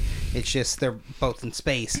 2014. It's just they're both in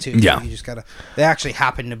space too. Yeah, so you just gotta. They actually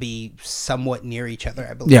happen to be somewhat near each other,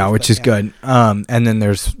 I believe. Yeah, which is good. And then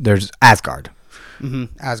there's Asgard.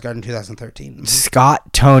 Asgard in 2013.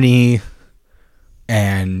 Scott, Tony,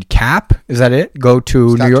 and Cap. Is that it? Go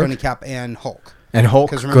to New York. Tony, Cap, and Hulk. And Hulk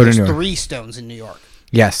because go to New York. There's 3 stones in New York.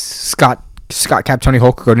 Yes, Scott, Cap, Tony,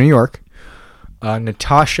 Hulk go to New York.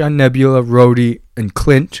 Natasha, Nebula, Rhodey, and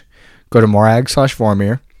Clint go to Morag /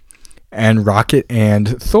 Vormir, and Rocket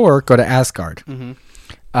and Thor go to Asgard.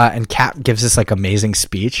 And Cap gives this like amazing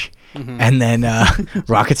speech, and then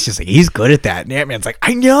Rocket's just like, he's good at that. And Ant-Man's like,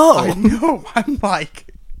 I know. I'm like,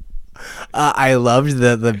 I loved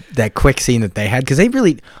that quick scene that they had because they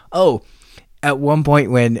really. At one point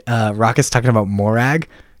when Rocket's talking about Morag.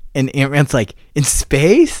 And Ant-Man's like, "In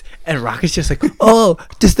space?" And Rocket's just like, "Oh,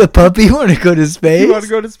 does the puppy want to go to space? You want to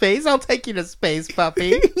go to space? I'll take you to space,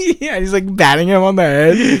 puppy." Yeah, he's like batting him on the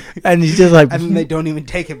head. And he's just like... And they don't even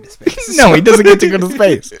take him to space. No, he doesn't get to go to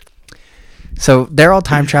space. So they're all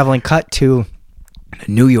time traveling. Cut to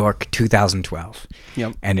New York, 2012.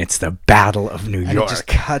 Yep. And it's the Battle of New And York. it just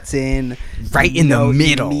cuts in Right in the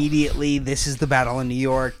middle. Immediately, this is the Battle of New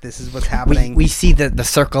York. This is what's happening. We see the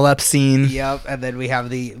circle up scene. Yep, and then we have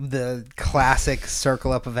the classic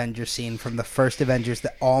circle up Avengers scene from the first Avengers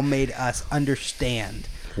that all made us understand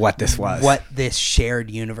What this was. what this shared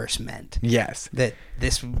universe meant. Yes. That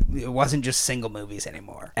it wasn't just single movies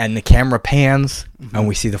anymore. And the camera pans, and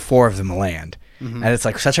we see the four of them land. And it's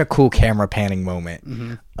like such a cool camera panning moment.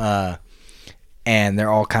 And they're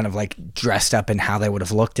all kind of like dressed up in how they would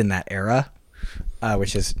have looked in that era,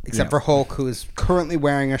 which is Except for Hulk, who is currently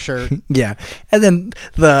wearing a shirt. yeah. And then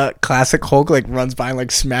the classic Hulk like runs by and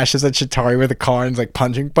like smashes at Chitauri with a car and is like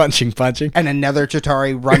punching. And another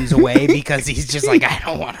Chitauri runs away because he's just like, I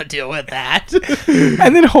don't want to deal with that.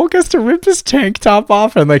 And then Hulk has to rip his tank top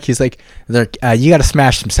off and like he's like, you got to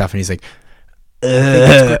smash some stuff. And he's like, I think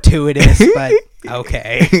it's gratuitous, but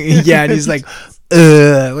okay. yeah. And he's like,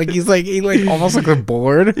 he almost like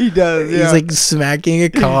bored. He does. He's like smacking a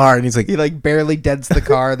car and he's like, He like barely dents the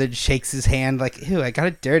car, then shakes his hand like, ew, I got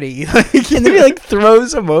it dirty. and then he like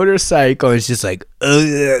throws a motorcycle. It's just like,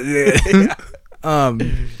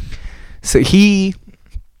 so he,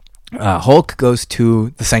 Hulk goes to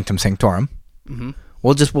the Sanctum Sanctorum.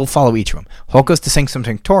 We'll follow each of them. Hulk goes to Sanctum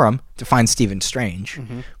Sanctorum to find Stephen Strange,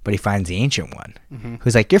 but he finds the Ancient One,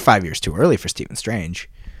 who's like, you're 5 years too early for Stephen Strange.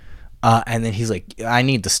 And then he's like, I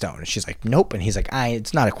need the stone. And she's like, nope. And he's like,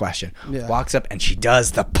 it's not a question. Yeah. Walks up and she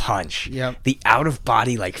does the punch. Yep. The out of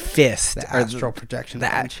body like fist. The astral projection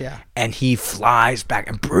punch, yeah. And he flies back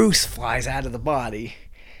and Bruce flies out of the body.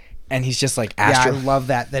 And he's just like astral. Yeah, I love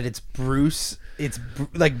that it's Bruce. It's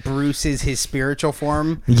like Bruce is his spiritual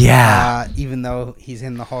form. Yeah. Even though he's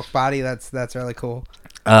in the Hulk body, that's really cool.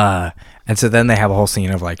 And so then they have a whole scene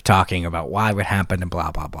of like talking about why would happen and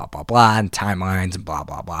blah blah blah blah blah and timelines and blah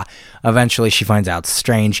blah blah. Eventually she finds out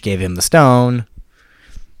Strange gave him the stone.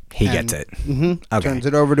 He gets it. Okay. Turns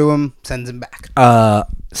it over to him, sends him back.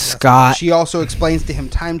 Scott. She also explains to him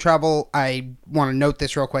time travel. I want to note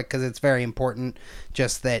this real quick because it's very important.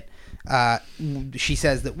 Just that she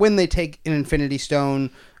says that when they take an Infinity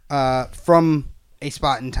Stone from a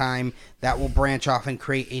spot in time, that will branch off and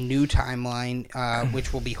create a new timeline,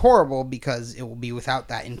 which will be horrible because it will be without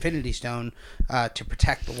that Infinity Stone to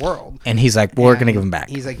protect the world. And he's like, well, we're going to give him back.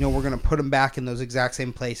 He's like, no, we're going to put him back in those exact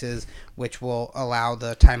same places, which will allow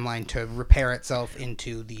the timeline to repair itself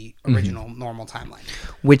into the original normal timeline.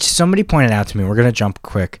 Which somebody pointed out to me. We're going to jump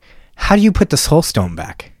quick. How do you put the Soul Stone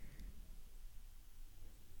back?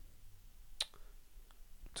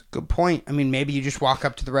 Good point. I mean, maybe you just walk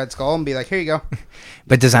up to the Red Skull and be like, here you go.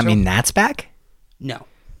 But does that mean that's back? No.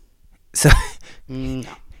 So, No.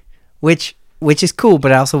 which is cool,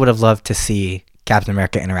 but I also would have loved to see Captain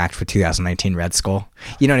America interact with 2019 Red Skull.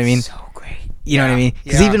 You know what I mean? So great. You know what I mean?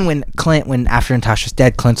 Because Yeah. even when after Natasha's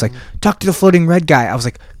dead, Clint's like, talk to the floating red guy. I was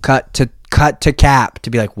like, cut to Cap to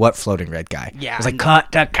be like, what floating red guy? Yeah. I was like,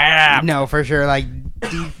 cut to Cap. No, for sure. Like,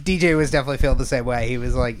 DJ was definitely feeling the same way. He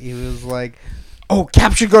was like, oh,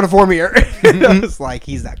 Cap should go to Vormir. I was like,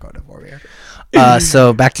 he's not going to Vormir.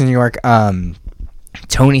 So back to New York.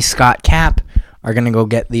 Tony, Scott, Cap are gonna go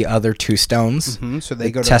get the other two stones. So they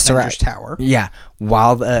go to Tesseract Avengers Tower. Yeah,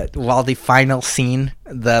 while the final scene,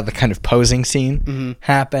 the kind of posing scene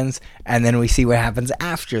happens, and then we see what happens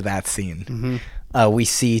after that scene. We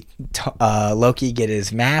see Loki get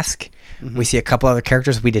his mask. We see a couple other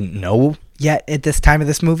characters we didn't know yet at this time of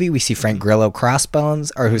this movie. We see Frank Grillo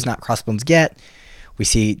Crossbones, or who's not Crossbones yet. We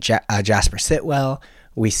see Jasper Sitwell.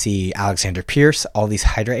 We see Alexander Pierce, all these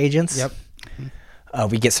Hydra agents. Yep.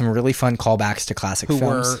 We get some really fun callbacks to classic Who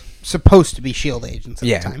films. were supposed to be S.H.I.E.L.D. agents at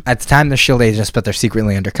the time. At the time they're S.H.I.E.L.D. agents, but they're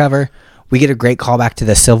secretly undercover. We get a great callback to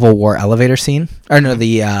the Civil War elevator scene. Or no,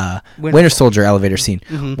 the Winter Soldier elevator scene,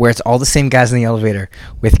 where it's all the same guys in the elevator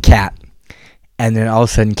with Cap. And then all of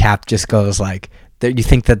a sudden Cap just goes like, you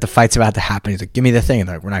think that the fight's about to happen. He's like, give me the thing. And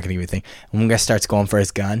they're like, we're not going to give you the thing. And one guy starts going for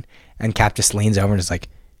his gun. And Cap just leans over and is like,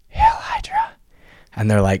 Hail Hydra. And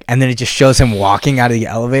they're like, and then it just shows him walking out of the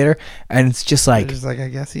elevator. And it's just like, Just like, I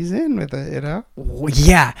guess he's in with it, you know?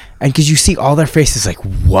 yeah. And because you see all their faces like,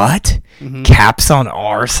 what? Cap's on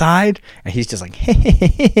our side? And he's just like,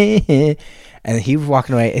 and he was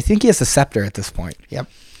walking away. I think he has a scepter at this point. Yep.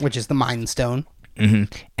 Which is the Mind Stone.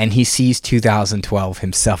 And he sees 2012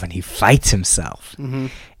 himself and he fights himself.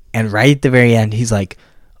 And right at the very end, he's like,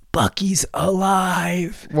 Bucky's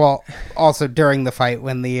alive. Well, also during the fight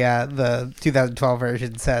when the 2012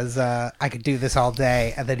 version says, I could do this all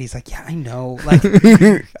day. And then he's like, yeah, I know. Like,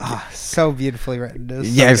 so beautifully written.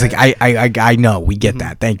 Yeah, it's like, I know. We get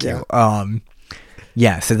that. Thank you.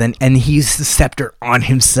 Yeah. So then, and he uses the scepter on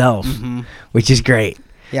himself, which is great.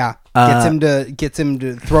 Yeah, gets him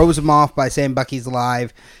to throws him off by saying Bucky's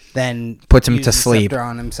alive, then Puts him to uses the sleep. scepter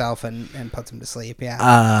on himself and puts him to sleep.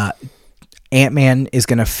 Yeah. Ant-Man is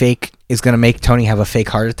gonna make Tony have a fake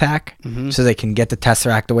heart attack so they can get the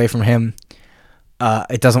Tesseract away from him.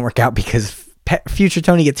 It doesn't work out because future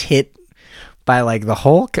Tony gets hit by like the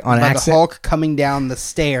Hulk on accident. The Hulk coming down the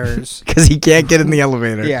stairs because he can't get in the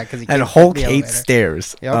elevator. Yeah, because and Hulk hates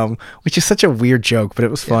stairs, which is such a weird joke, but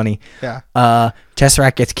it was funny. Yeah.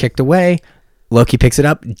 Tesseract gets kicked away. Loki picks it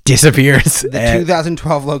up, disappears. The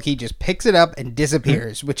 2012 Loki just picks it up and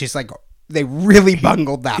disappears, which is like they really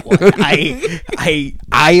bungled that one. I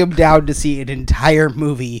am down to see an entire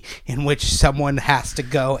movie in which someone has to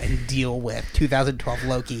go and deal with 2012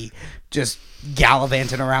 Loki just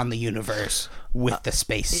gallivanting around the universe with the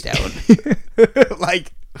space stone.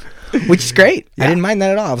 Like, which is great. Yeah. I didn't mind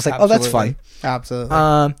that at all. I was like, Absolutely. oh, that's fun.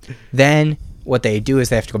 Absolutely. Then what they do is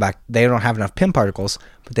they have to go back. They don't have enough Pym particles.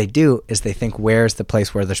 What they do is they think, where's the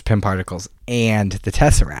place where there's Pym particles and the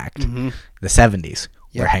Tesseract? The 70s,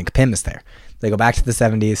 where Hank Pym is there. They go back to the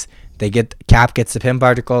 70s. Cap gets the Pym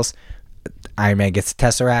particles. Iron Man gets the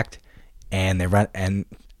Tesseract, and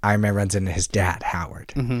Iron Man runs into his dad,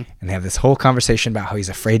 Howard, and they have this whole conversation about how he's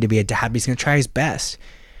afraid to be a dad, but he's going to try his best.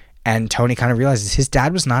 And Tony kind of realizes his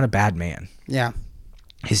dad was not a bad man. Yeah.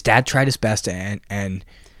 His dad tried his best, and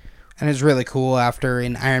it's really cool after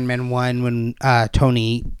in Iron Man 1 when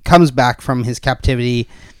Tony comes back from his captivity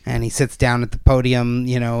and he sits down at the podium,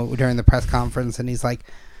 during the press conference, and he's like,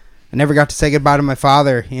 I never got to say goodbye to my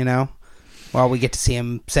father, Well, we get to see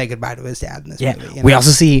him say goodbye to his dad in this movie. We also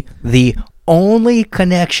see the only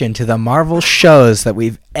connection to the Marvel shows that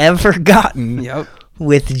we've ever gotten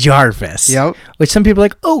with Jarvis. Which some people are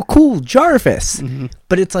like, oh, cool, Jarvis.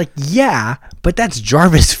 But it's like, yeah, but that's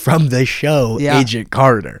Jarvis from the show Agent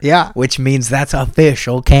Carter. Yeah. Which means that's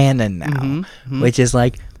official canon now. Which is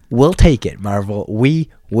like, we'll take it, Marvel. We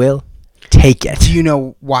will take it. Do you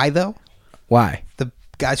know why, though? Why? The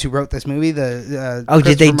guys who wrote this movie, the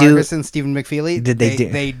did they do Marcus and Stephen McFeely?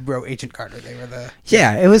 They wrote Agent Carter. They were the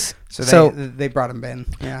it was so they brought him in.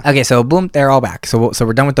 Yeah. Okay, so boom, they're all back. So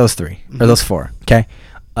we're done with those three or those four. Okay.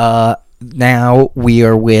 Now we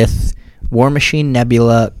are with War Machine,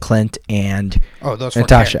 Nebula, Clint, and those four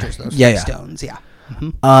Natasha. Characters, those stones. Yeah.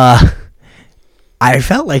 I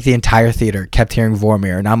felt like the entire theater kept hearing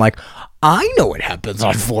Vormir, and I'm like, I know what happens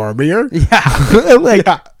on Vormir.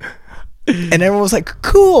 Yeah. And everyone was like,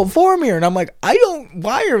 cool, Vormir. And I'm like,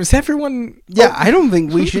 why is everyone... Yeah, I don't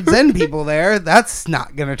think we should send people there. That's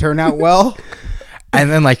not going to turn out well.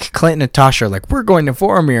 And then, like, Clint and Natasha are like, we're going to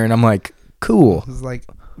Vormir. And I'm like, cool. It was like,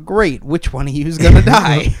 great, which one of you is going to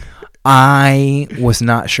die? I was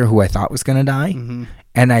not sure who I thought was going to die.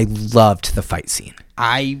 And I loved the fight scene.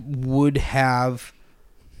 I would have...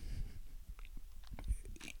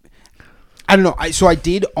 I don't know. I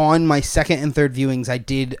did on my second and third viewings. I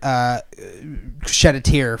did shed a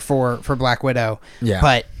tear for Black Widow. Yeah.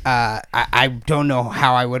 But I don't know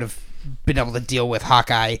how I would have been able to deal with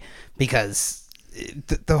Hawkeye because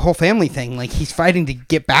the whole family thing. Like he's fighting to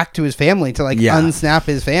get back to his family to unsnap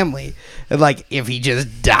his family. And like if he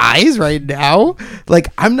just dies right now, like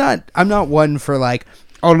I'm not one for like.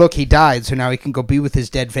 Oh, look, he died, so now he can go be with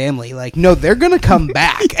his dead family. Like, no, they're going to come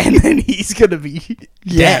back, and then he's going to be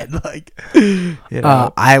dead. Like,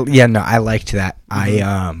 I liked that.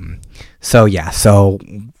 So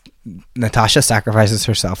Natasha sacrifices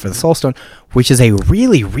herself for the Soul Stone, which is a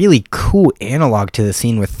really, really cool analog to the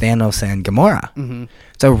scene with Thanos and Gamora.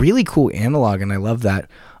 It's a really cool analog, and I love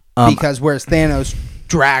that. Because whereas Thanos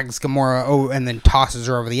drags Gamora and then tosses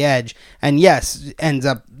her over the edge, and yes, ends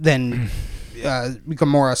up then...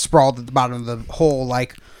 Gamora sprawled at the bottom of the hole,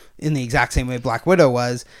 like in the exact same way Black Widow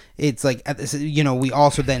was. It's like at this, we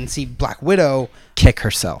also then see Black Widow kick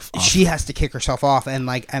herself off. She has to kick herself off, and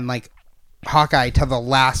Hawkeye to the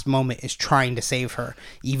last moment is trying to save her,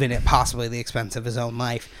 even at possibly the expense of his own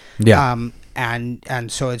life. Yeah.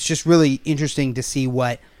 And so it's just really interesting to see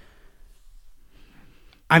what.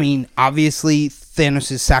 I mean, obviously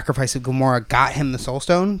Thanos' sacrifice of Gamora got him the Soul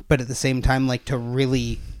Stone, but at the same time, like to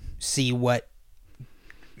really see what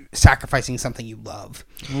sacrificing something you love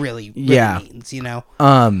really means,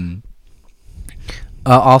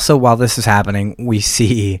 Also, while this is happening, we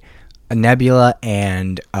see a Nebula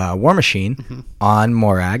and War Machine on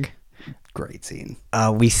Morag. Great scene.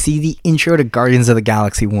 We see the intro to Guardians of the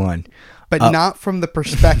Galaxy 1. But not from the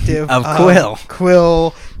perspective of Quill.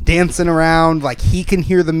 Quill dancing around, like he can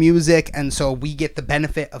hear the music, and so we get the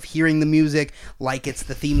benefit of hearing the music like it's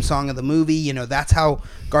the theme song of the movie. That's how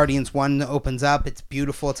Guardians 1 opens up. It's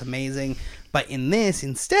beautiful. It's amazing. But in this,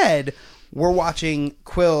 instead, we're watching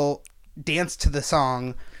Quill dance to the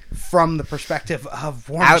song from the perspective of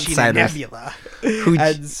War Machine and Nebula.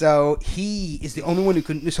 And so he is the only one who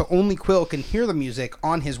can... So only Quill can hear the music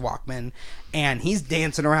on his Walkman, and he's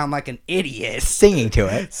dancing around like an idiot. Singing to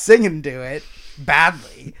it.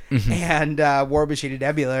 Badly. And War Machine and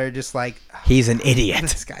Nebula are just like... He's an idiot.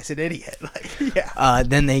 This guy's an idiot. Like, yeah.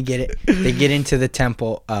 Then they get into the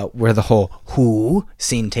temple where the whole Who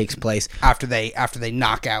scene takes place. After they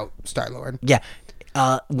knock out Star-Lord. Yeah.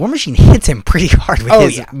 War Machine hits him pretty hard with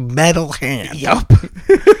his metal hand. Yup.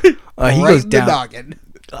 He right goes in down.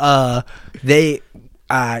 The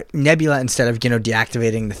noggin. Nebula, instead of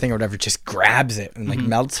deactivating the thing or whatever, just grabs it and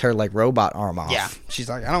melts her like robot arm off. Yeah. She's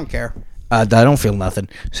like, I don't care. I don't feel nothing.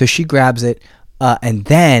 So she grabs it, and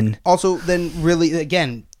then also really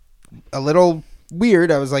again a little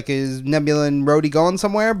weird. I was like, is Nebula and Rhodey going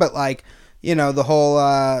somewhere? But like, the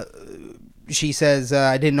whole. She says,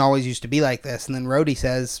 I didn't always used to be like this. And then Rhodey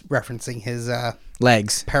says, referencing his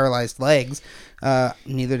legs, paralyzed legs,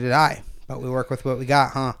 neither did I. But we work with what we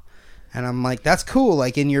got, huh? And I'm like, that's cool.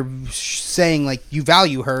 Like, and you're saying, like, you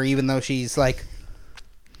value her even though she's, like,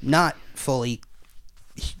 not fully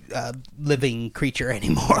living creature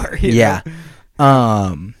anymore. You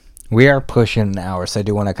know? We are pushing an hour, so I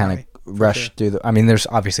do want to kind of rush through the... I mean, there's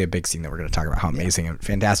obviously a big scene that we're going to talk about how amazing and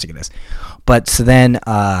fantastic it is. But so then...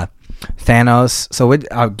 Thanos, so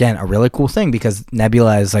again, a really cool thing because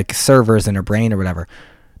Nebula is like servers in her brain or whatever.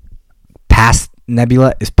 Past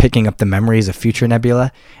Nebula is picking up the memories of future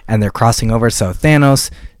Nebula and they're crossing over. So Thanos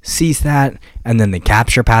sees that and then they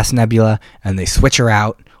capture past Nebula and they switch her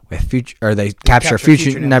out with future, or they capture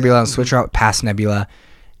future Nebula and switch her out past Nebula.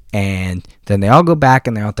 And then they all go back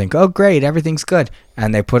and they all think, oh, great, everything's good.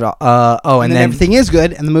 And they put, and then everything is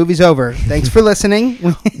good and the movie's over. Thanks for listening.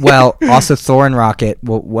 Well, also Thor and Rocket,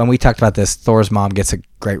 when we talked about this, Thor's mom gets a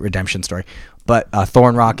great redemption story. But Thor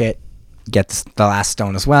and Rocket gets the last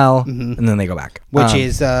stone as well, and then they go back. Which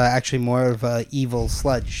is actually more of a evil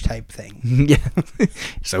sludge type thing. Yeah.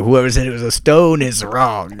 So whoever said it was a stone is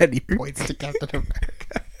wrong. And he points to Captain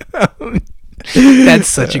America. That's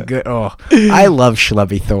such a good... Oh, I love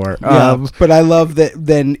schlubby Thor. But I love that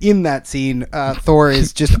then in that scene, Thor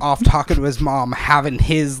is just off talking to his mom, having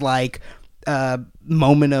his, like,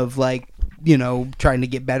 moment of, like, trying to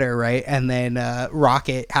get better, right? And then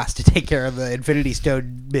Rocket has to take care of the Infinity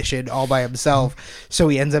Stone mission all by himself. So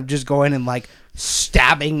he ends up just going and, like,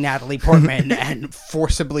 stabbing Natalie Portman and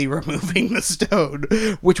forcibly removing the stone,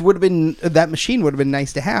 which would have been... That machine would have been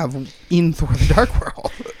nice to have in Thor the Dark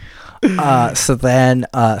World. So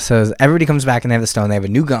everybody comes back and they have the stone. They have a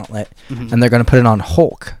new gauntlet, and they're going to put it on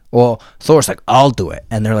Hulk. Well, Thor's like, I'll do it.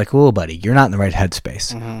 And they're like, oh, buddy, you're not in the right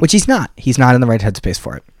headspace. Which he's not. He's not in the right headspace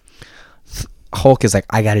for it. Hulk is like,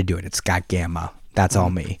 I got to do it. It's got gamma. That's all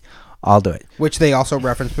me. I'll do it. Which they also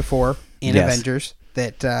referenced before in Avengers,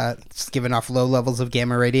 that it's given off low levels of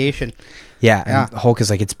gamma radiation. Yeah, and Hulk is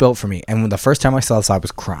like, it's built for me. And when the first time I saw this, I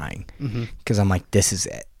was crying. Because I'm like, this is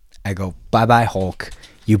it. I go, bye-bye, Hulk.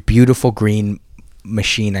 You beautiful green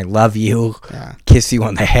machine. I love you. Yeah. Kiss you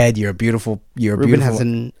on the head. You're beautiful. Ruben has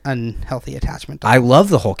an unhealthy attachment to I love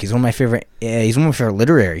the Hulk. He's one of my favorite. He's one of my favorite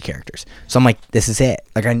literary characters. So I'm like, this is it.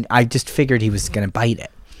 Like I just figured he was gonna bite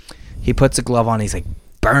it. He puts a glove on. He's like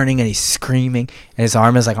burning and he's screaming and his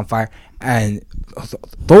arm is like on fire. And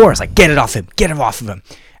Thor's like, get it off him. Get it off of him.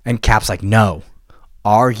 And Cap's like, no.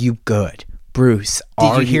 Are you good? Bruce,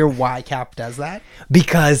 did you hear why Cap does that?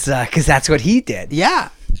 Because that's what he did. Yeah,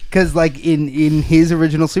 because like in his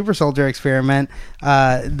original Super Soldier experiment,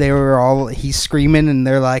 they were all he's screaming and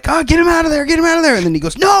they're like, "Oh, get him out of there! Get him out of there!" And then he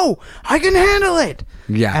goes, "No, I can handle it."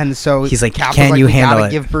 Yeah, and so he's like, Cap "Can was like, you we handle gotta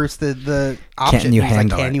it? Give Bruce the option." Can you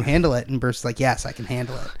handle it? Can you handle it? And Bruce is like, "Yes, I can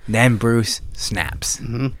handle it." Then Bruce snaps,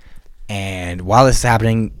 and while this is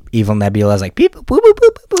happening, evil Nebula is like, beep, boop, boop, boop,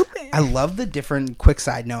 boop, boop. I love the different, quick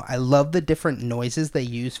side note, I love the different noises they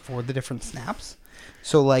use for the different snaps.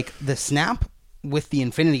 So, like, the snap with the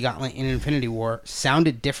Infinity Gauntlet in Infinity War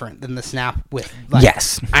sounded different than the snap with, like,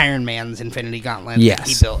 Iron Man's Infinity Gauntlet that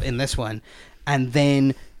he built in this one. And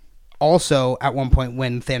then, also, at one point,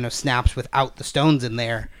 when Thanos snaps without the stones in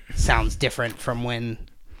there, sounds different from when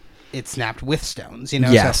it snapped with stones,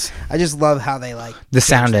 Yes. So I just love how they, like... The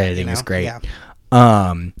sound editing is great.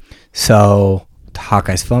 Yeah. So...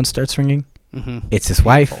 Hawkeye's phone starts ringing. It's his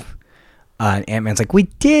wife. And Ant-Man's like, we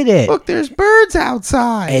did it. Look, there's birds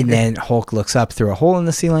outside. And then Hulk looks up through a hole in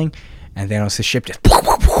the ceiling, and Thanos' ship just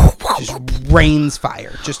just rains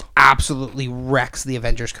fire, just absolutely wrecks the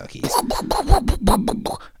Avengers cookies.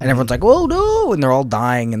 And everyone's like, oh no, and they're all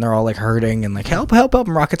dying and they're all like hurting and like help. And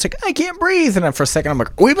Rocket's like, I can't breathe. And then for a second I'm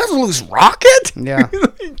like, are we about to lose Rocket? Yeah.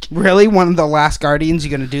 Really? One of the last Guardians,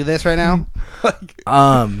 you gonna do this right now?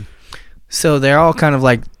 So they're all kind of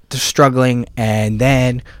like struggling, and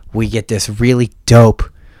then we get this really dope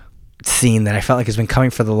scene that I felt like has been coming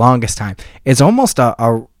for the longest time. It's almost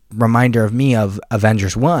a reminder of me of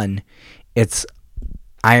Avengers 1. It's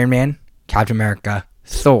Iron Man, Captain America,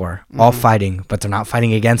 Thor, all fighting, but they're not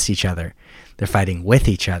fighting against each other. They're fighting with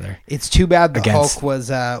each other. It's too bad the Hulk was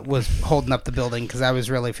holding up the building, because I was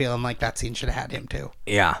really feeling like that scene should have had him too.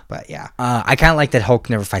 Yeah. But yeah. I kind of like that Hulk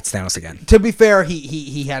never fights Thanos again. To be fair,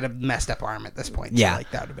 he had a messed up arm at this point. So Yeah.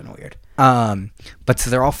 like that would have been weird. But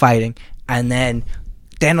so they're all fighting, and then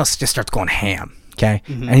Thanos just starts going ham, okay?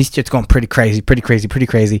 And he's just going pretty crazy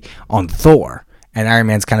on Thor. And Iron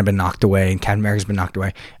Man's kind of been knocked away, and Captain America's been knocked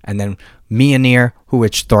away. And then Mjolnir,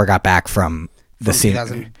 which Thor got back from the scene.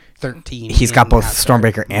 2013. He's got both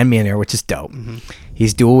Stormbreaker and Mjolnir, which is dope.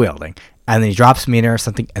 He's dual wielding. And then he drops Mjolnir or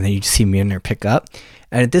something, and then you just see Mjolnir pick up.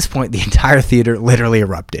 And at this point, the entire theater literally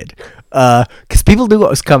erupted. Because people knew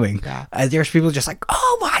what was coming. Yeah. There's people just like,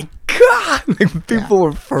 oh my God! Like, people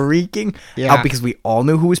were freaking out because we all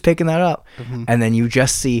knew who was picking that up. And then you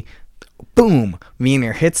just see, boom,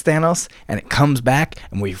 Mjolnir hits Thanos, and it comes back,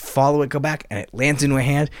 and we follow it, go back, and it lands into a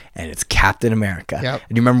hand, and it's Captain America. Yep.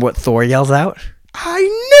 And you remember what Thor yells out? I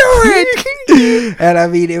knew it. And I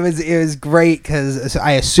mean, it was great, because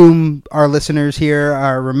I assume our listeners here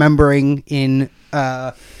are remembering in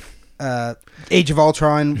Age of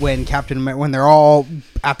Ultron when when they're all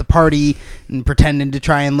at the party and pretending to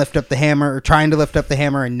try and lift up the hammer, or trying to lift up the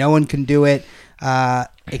hammer, and no one can do it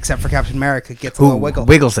except for Captain America. Gets a little wiggle.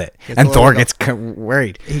 Wiggles it, and Thor gets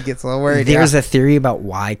worried. He gets a little worried. There's a theory about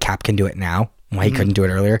why Cap can do it now. Why he couldn't do it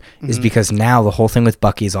earlier is because now the whole thing with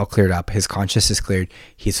Bucky is all cleared up. His conscience is cleared.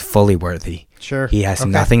 He's fully worthy. Sure. He has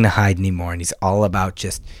nothing to hide anymore, and he's all about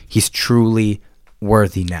he's truly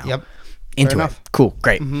worthy now. Yep. Into Fair it. enough. Cool.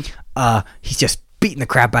 Great. He's just beating the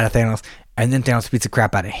crap out of Thanos, and then Thanos beats the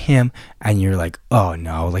crap out of him, and you're like, oh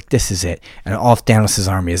no, like this is it. And all of Thanos'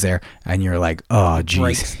 army is there, and you're like, oh geez.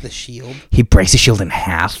 Breaks the shield. He breaks the shield in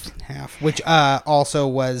half. Which also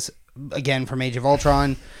was, again, from Age of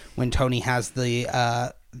Ultron, when Tony has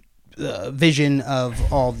the vision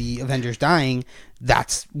of all the Avengers dying.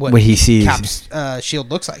 That's what he sees. Cap's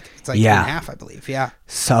shield looks like. It's like in half, I believe. Yeah.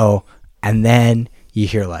 So, and then you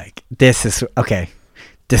hear like, this is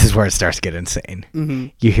where it starts to get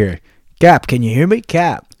insane. You hear, Cap, can you hear me?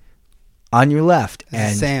 Cap, on your left.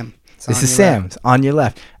 This is Sam. This is Sam. It's on your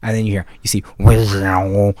left. And then you see,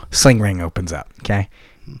 Sling Ring opens up, okay?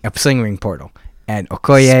 A Sling Ring portal. And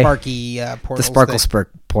Okoye, Sparky portals. the Sparkle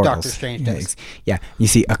portals. Doctor Strange does. Yeah, you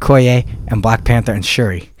see Okoye and Black Panther and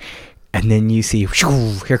Shuri. And then you see,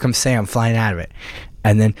 here comes Sam flying out of it.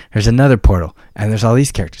 And then there's another portal, and there's all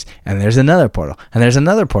these characters, and there's another portal, and there's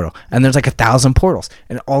another portal, and there's like 1,000 portals,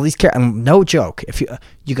 and all these characters. No joke, if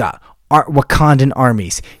you got Wakandan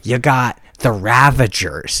armies, you got the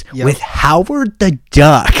Ravagers with Howard the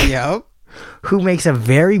Duck, who makes a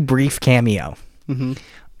very brief cameo.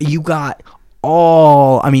 You got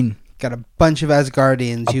got a bunch of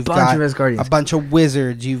Asgardians. You've got a bunch of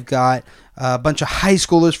wizards. You've got a bunch of high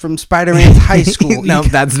schoolers from Spider-Man's high school. No,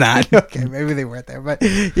 that's not. Okay, maybe they weren't there, but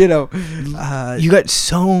you got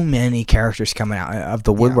so many characters coming out of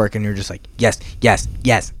the woodwork, and you're just like, yes.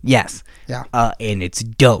 Yeah. And it's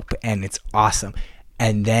dope, and it's awesome.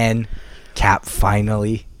 And then Cap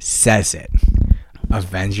finally says it.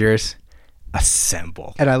 Avengers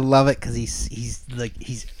assemble. And I love it because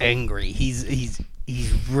he's angry. He's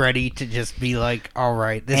ready to just be like, all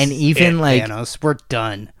right, this and is even it, like Thanos, we're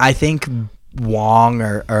done. I think Wong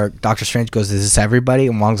or Doctor Strange goes, is this everybody?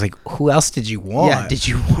 And Wong's like, who else did you want? Yeah, did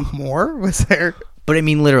you want more? Was there? But I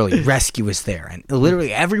mean, literally, rescue is there, and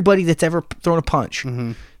literally everybody that's ever thrown a punch,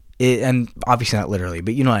 and obviously not literally,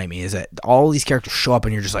 but you know what I mean, is that all these characters show up,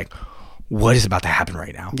 and you're just like, what is about to happen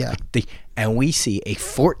right now? Yeah. And we see a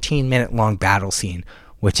 14-minute long battle scene,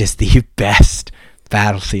 which is the best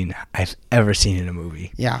battle scene I've ever seen in a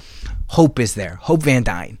movie. Yeah. Hope is there. Hope Van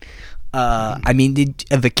Dyne. I mean,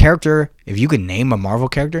 the character, if you could name a Marvel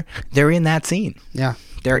character, they're in that scene. Yeah.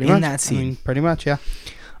 They're in that scene. I mean, pretty much, yeah.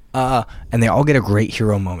 And they all get a great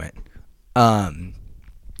hero moment.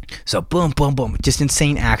 So boom, boom, boom. Just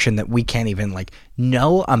insane action that we can't even, like,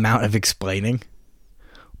 no amount of explaining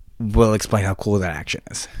will explain how cool that action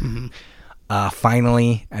is.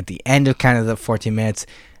 Finally, at the end of kind of the 14 minutes,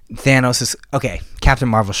 Thanos is okay. Captain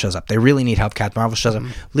Marvel shows up. They really need help. Captain Marvel shows up,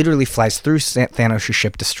 literally flies through Thanos'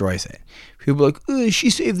 ship, destroys it. People are like, oh, she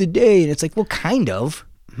saved the day, and it's like, well, kind of.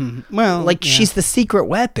 Well, Like she's the secret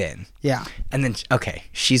weapon. Yeah. And then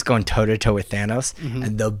she's going toe to toe with Thanos,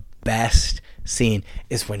 and the best scene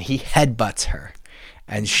is when he headbutts her,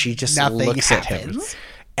 and she just looks at him.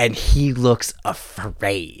 And he looks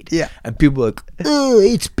afraid. Yeah. And people are like, oh,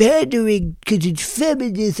 it's pandering because it's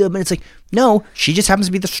feminism. And it's like, no, she just happens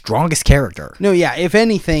to be the strongest character. No, yeah. If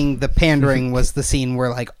anything, the pandering was the scene where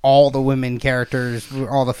like all the women characters,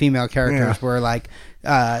 all the female characters were like,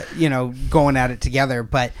 going at it together.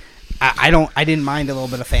 But I didn't mind a little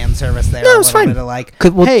bit of fan service there. No, it was fine. Bit of like,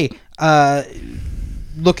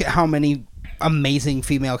 look at how many amazing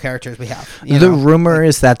female characters we have. Rumor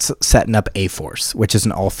is that's setting up A-Force, which is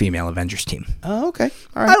an all-female Avengers team. Oh, okay.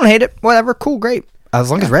 All right. I don't hate it. Whatever. Cool. Great.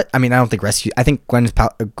 As long as I don't think Rescue. I think Gwyneth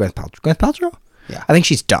Paltrow. Yeah. I think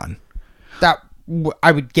she's done.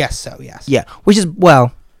 I would guess so. Yes. Yeah. Which is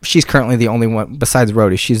she's currently the only one besides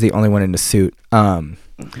Rhodey. She's the only one in the suit.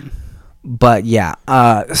 But yeah.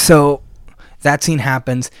 So that scene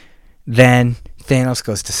happens. Then Thanos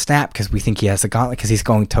goes to snap because we think he has the gauntlet because he's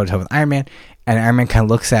going toe to toe with Iron Man. And Iron Man kind of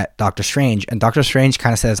looks at Doctor Strange, and Doctor Strange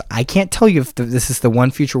kind of says, I can't tell you if this is the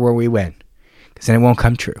one future where we win, because then it won't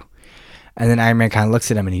come true. And then Iron Man kind of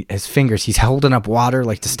looks at him, and his fingers, he's holding up water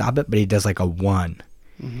like to stop it, but he does like a 1.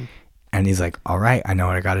 Mm-hmm. And he's like, all right, I know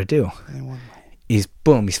what I got to do. He's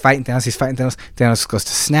fighting Thanos. Thanos goes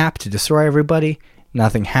to snap to destroy everybody.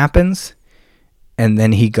 Nothing happens. And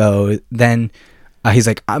then he's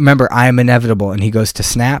like, remember, I am inevitable. And he goes to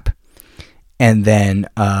snap. And then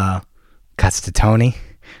cuts to Tony,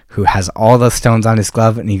 who has all those stones on his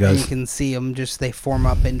glove, and he goes... And you can see them they form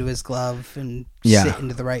up into his glove and sit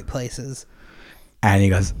into the right places. And he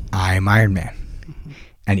goes, I'm Iron Man. Mm-hmm.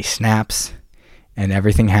 And he snaps, and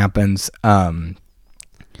everything happens. And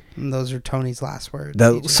those are Tony's last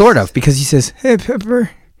words. Sort of, because he says, hey, Pepper,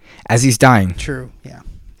 as he's dying. True, yeah.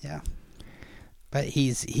 But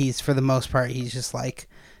he's for the most part, he's just like...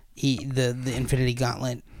 The Infinity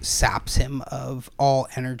Gauntlet saps him of all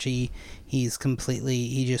energy. He's completely...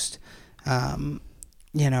 He just...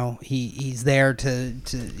 he's there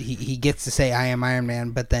he gets to say I am Iron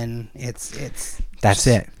Man, but then that's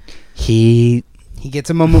it. He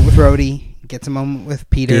gets a moment with Rhodey, gets a moment with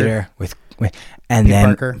Peter with and Peter then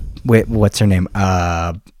Parker. With what's her name?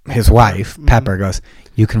 His wife, Pepper, goes,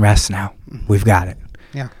 you can rest now. We've got it.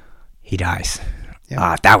 Yeah. He dies.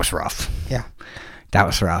 Yeah. That was rough. Yeah. That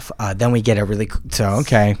was rough. Then we get a really...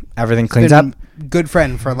 everything cleans up. Good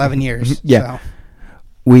friend for 11 years. Yeah. So.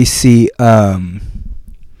 We see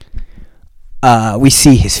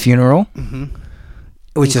his funeral. Mm-hmm.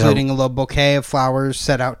 Including a little bouquet of flowers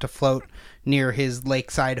set out to float near his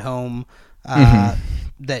lakeside home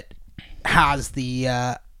that has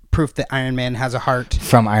the proof that Iron Man has a heart.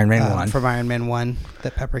 From Iron Man 1. From Iron Man 1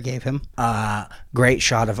 that Pepper gave him. Great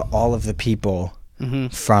shot of all of the people... Mm-hmm.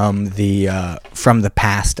 From the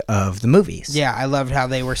past of the movies. Yeah, I loved how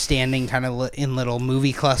they were standing kind of in little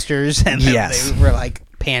movie clusters, and they were like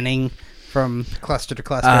panning from cluster to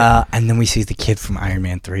cluster. And then we see the kid from Iron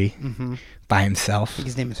Man 3 by himself. I think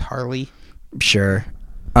his name is Harley. Sure.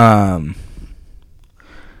 And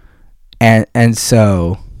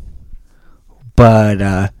so,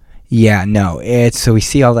 but so we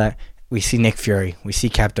see all that. We see Nick Fury. We see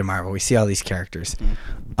Captain Marvel. We see all these characters.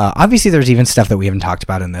 Obviously, there's even stuff that we haven't talked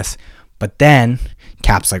about in this. But then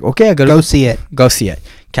Cap's like, okay, I gotta go see it. Go see it.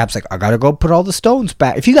 Cap's like, I gotta go put all the stones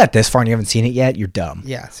back. If you got this far and you haven't seen it yet, you're dumb.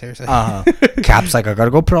 Yeah, seriously. Cap's like, I gotta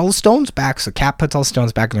go put all the stones back. So Cap puts all the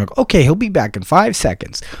stones back, and they're like, okay, he'll be back in 5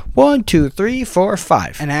 seconds. 1, 2, 3, 4,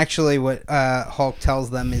 5. And actually, what Hulk tells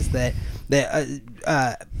them is that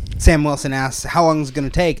Sam Wilson asks, how long is it going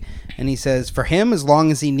to take? And he says, for him, as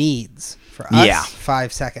long as he needs. For us,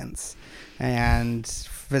 5 seconds. And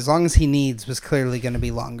as long as he needs was clearly going to be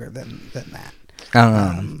longer than that.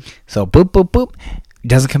 So boop, boop, boop. He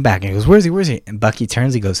doesn't come back. And he goes, where's he? And Bucky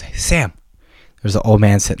turns. He goes, hey, Sam, there's an old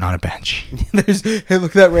man sitting on a bench. Hey,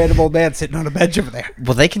 look at that random old man sitting on a bench over there.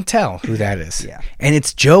 Well, they can tell who that is. Yeah. And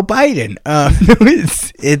it's Joe Biden.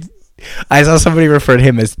 I saw somebody refer to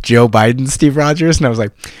him as Joe Biden, Steve Rogers, and I was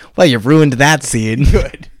like, well, you ruined that scene.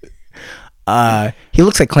 Good. He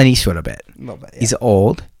looks like Clint Eastwood a bit. A little bit, yeah. He's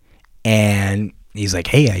old, and he's like,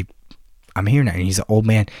 hey, I'm here now. And he's an old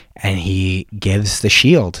man, and he gives the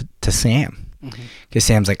shield to Sam. Because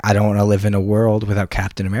Sam's like, I don't want to live in a world without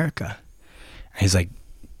Captain America. And he's like,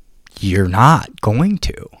 you're not going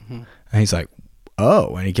to. And he's like,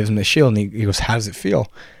 oh. And he gives him the shield, and he goes, how does it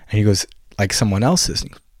feel? And he goes, like someone else's.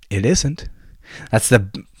 It isn't. That's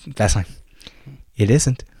like, it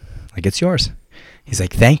isn't. Like, it's yours. He's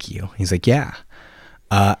like, thank you. He's like, yeah.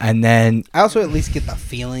 And then I also at least get the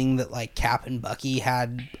feeling that like Cap and Bucky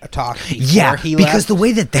had a talk before he because left. the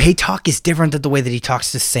way that they talk is different than the way that he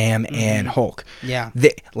talks to Sam and Hulk. Yeah.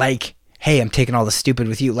 Like, hey, I'm taking all the stupid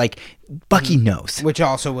with you. Like, Bucky knows. Which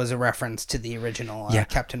also was a reference to the original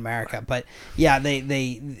Captain America. But yeah,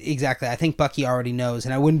 they exactly. I think Bucky already knows,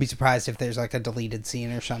 and I wouldn't be surprised if there's like a deleted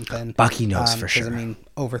scene or something. Bucky knows for sure. I mean,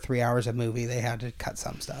 over 3 hours of movie, they had to cut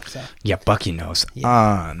some stuff. So yeah, Bucky knows.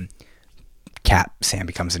 Yeah. Sam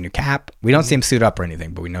becomes a new Cap. We don't see him suit up or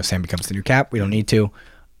anything, but we know Sam becomes the new Cap. We don't need to.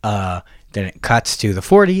 Then it cuts to the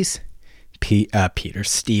 40s.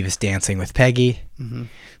 Steve is dancing with Peggy.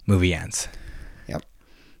 Movie ends. Yep.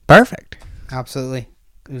 Perfect. Absolutely.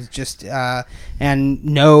 It was just and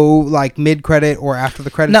no like mid-credit or after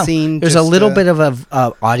the credit scene. There's a little bit of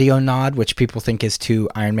a audio nod, which people think is to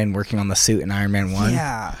Iron Man working on the suit in Iron Man 1.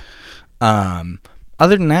 Yeah.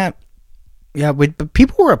 Other than that, yeah, but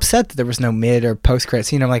people were upset that there was no mid or post-credit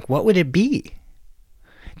scene. I'm like, what would it be?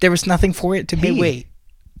 There was nothing for it to be. Hey, wait.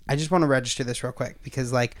 I just want to register this real quick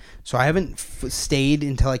because, like, so I haven't stayed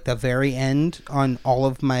until, like, the very end on all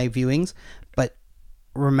of my viewings, but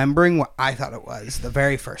remembering what I thought it was the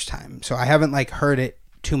very first time, so I haven't, like, heard it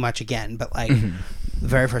too much again, but, like, the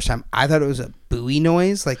very first time, I thought it was a buoy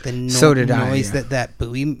noise, like the noise that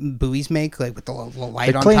buoys make, like, with the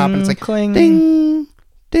light on cling, top, and it's like, cling. ding,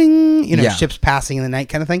 ding, you know, ships passing in the night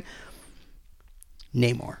kind of thing.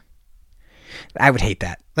 Namor. I would hate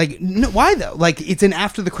that. Like, no, why though? Like, it's an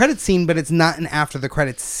after the credits scene, but it's not an after the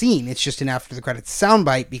credits scene. It's just an after the credits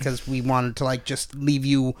soundbite because we wanted to like just leave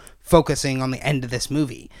you focusing on the end of this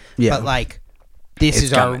movie. Yeah. But like, this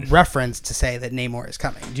is coming. Our reference to say that Namor is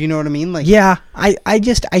coming. Do you know what I mean? Like, yeah, I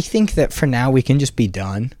think that for now we can just be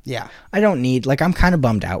done. Yeah. I don't need like I'm kind of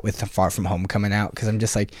bummed out with the Far From Home coming out because I'm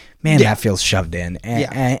just like, man, that feels shoved in.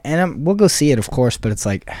 And we'll go see it, of course, but it's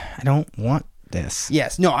like I don't want this.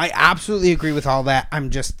 Yes. No, I absolutely agree with all that. I'm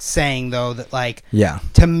just saying though that like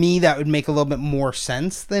to me that would make a little bit more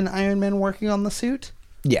sense than Iron Man working on the suit.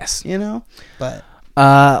 Yes. You know? But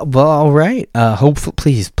well, all right.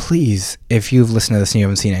 Hopefully, please, if you've listened to this and you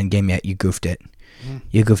haven't seen Endgame yet, you goofed it.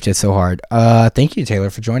 You goofed it so hard. Thank you, Taylor,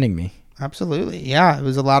 for joining me. Absolutely. Yeah, it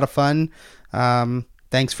was a lot of fun.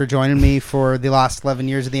 Thanks for joining me for the last 11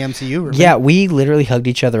 years of the MCU. Remember? Yeah, we literally hugged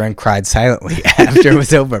each other and cried silently after it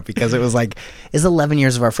was over because it was like, it's 11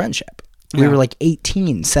 years of our friendship. We were like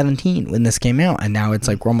 18, 17 when this came out, and now it's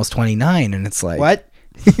like we're almost 29, and it's like... What?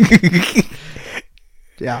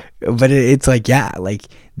 Yeah. But it's like, yeah, like,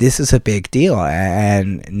 this is a big deal,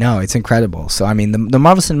 and no, it's incredible. So, I mean, the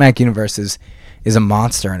Marvel Cinematic Universe is a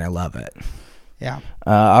monster, and I love it. Yeah.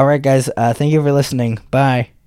 All right, guys, thank you for listening. Bye.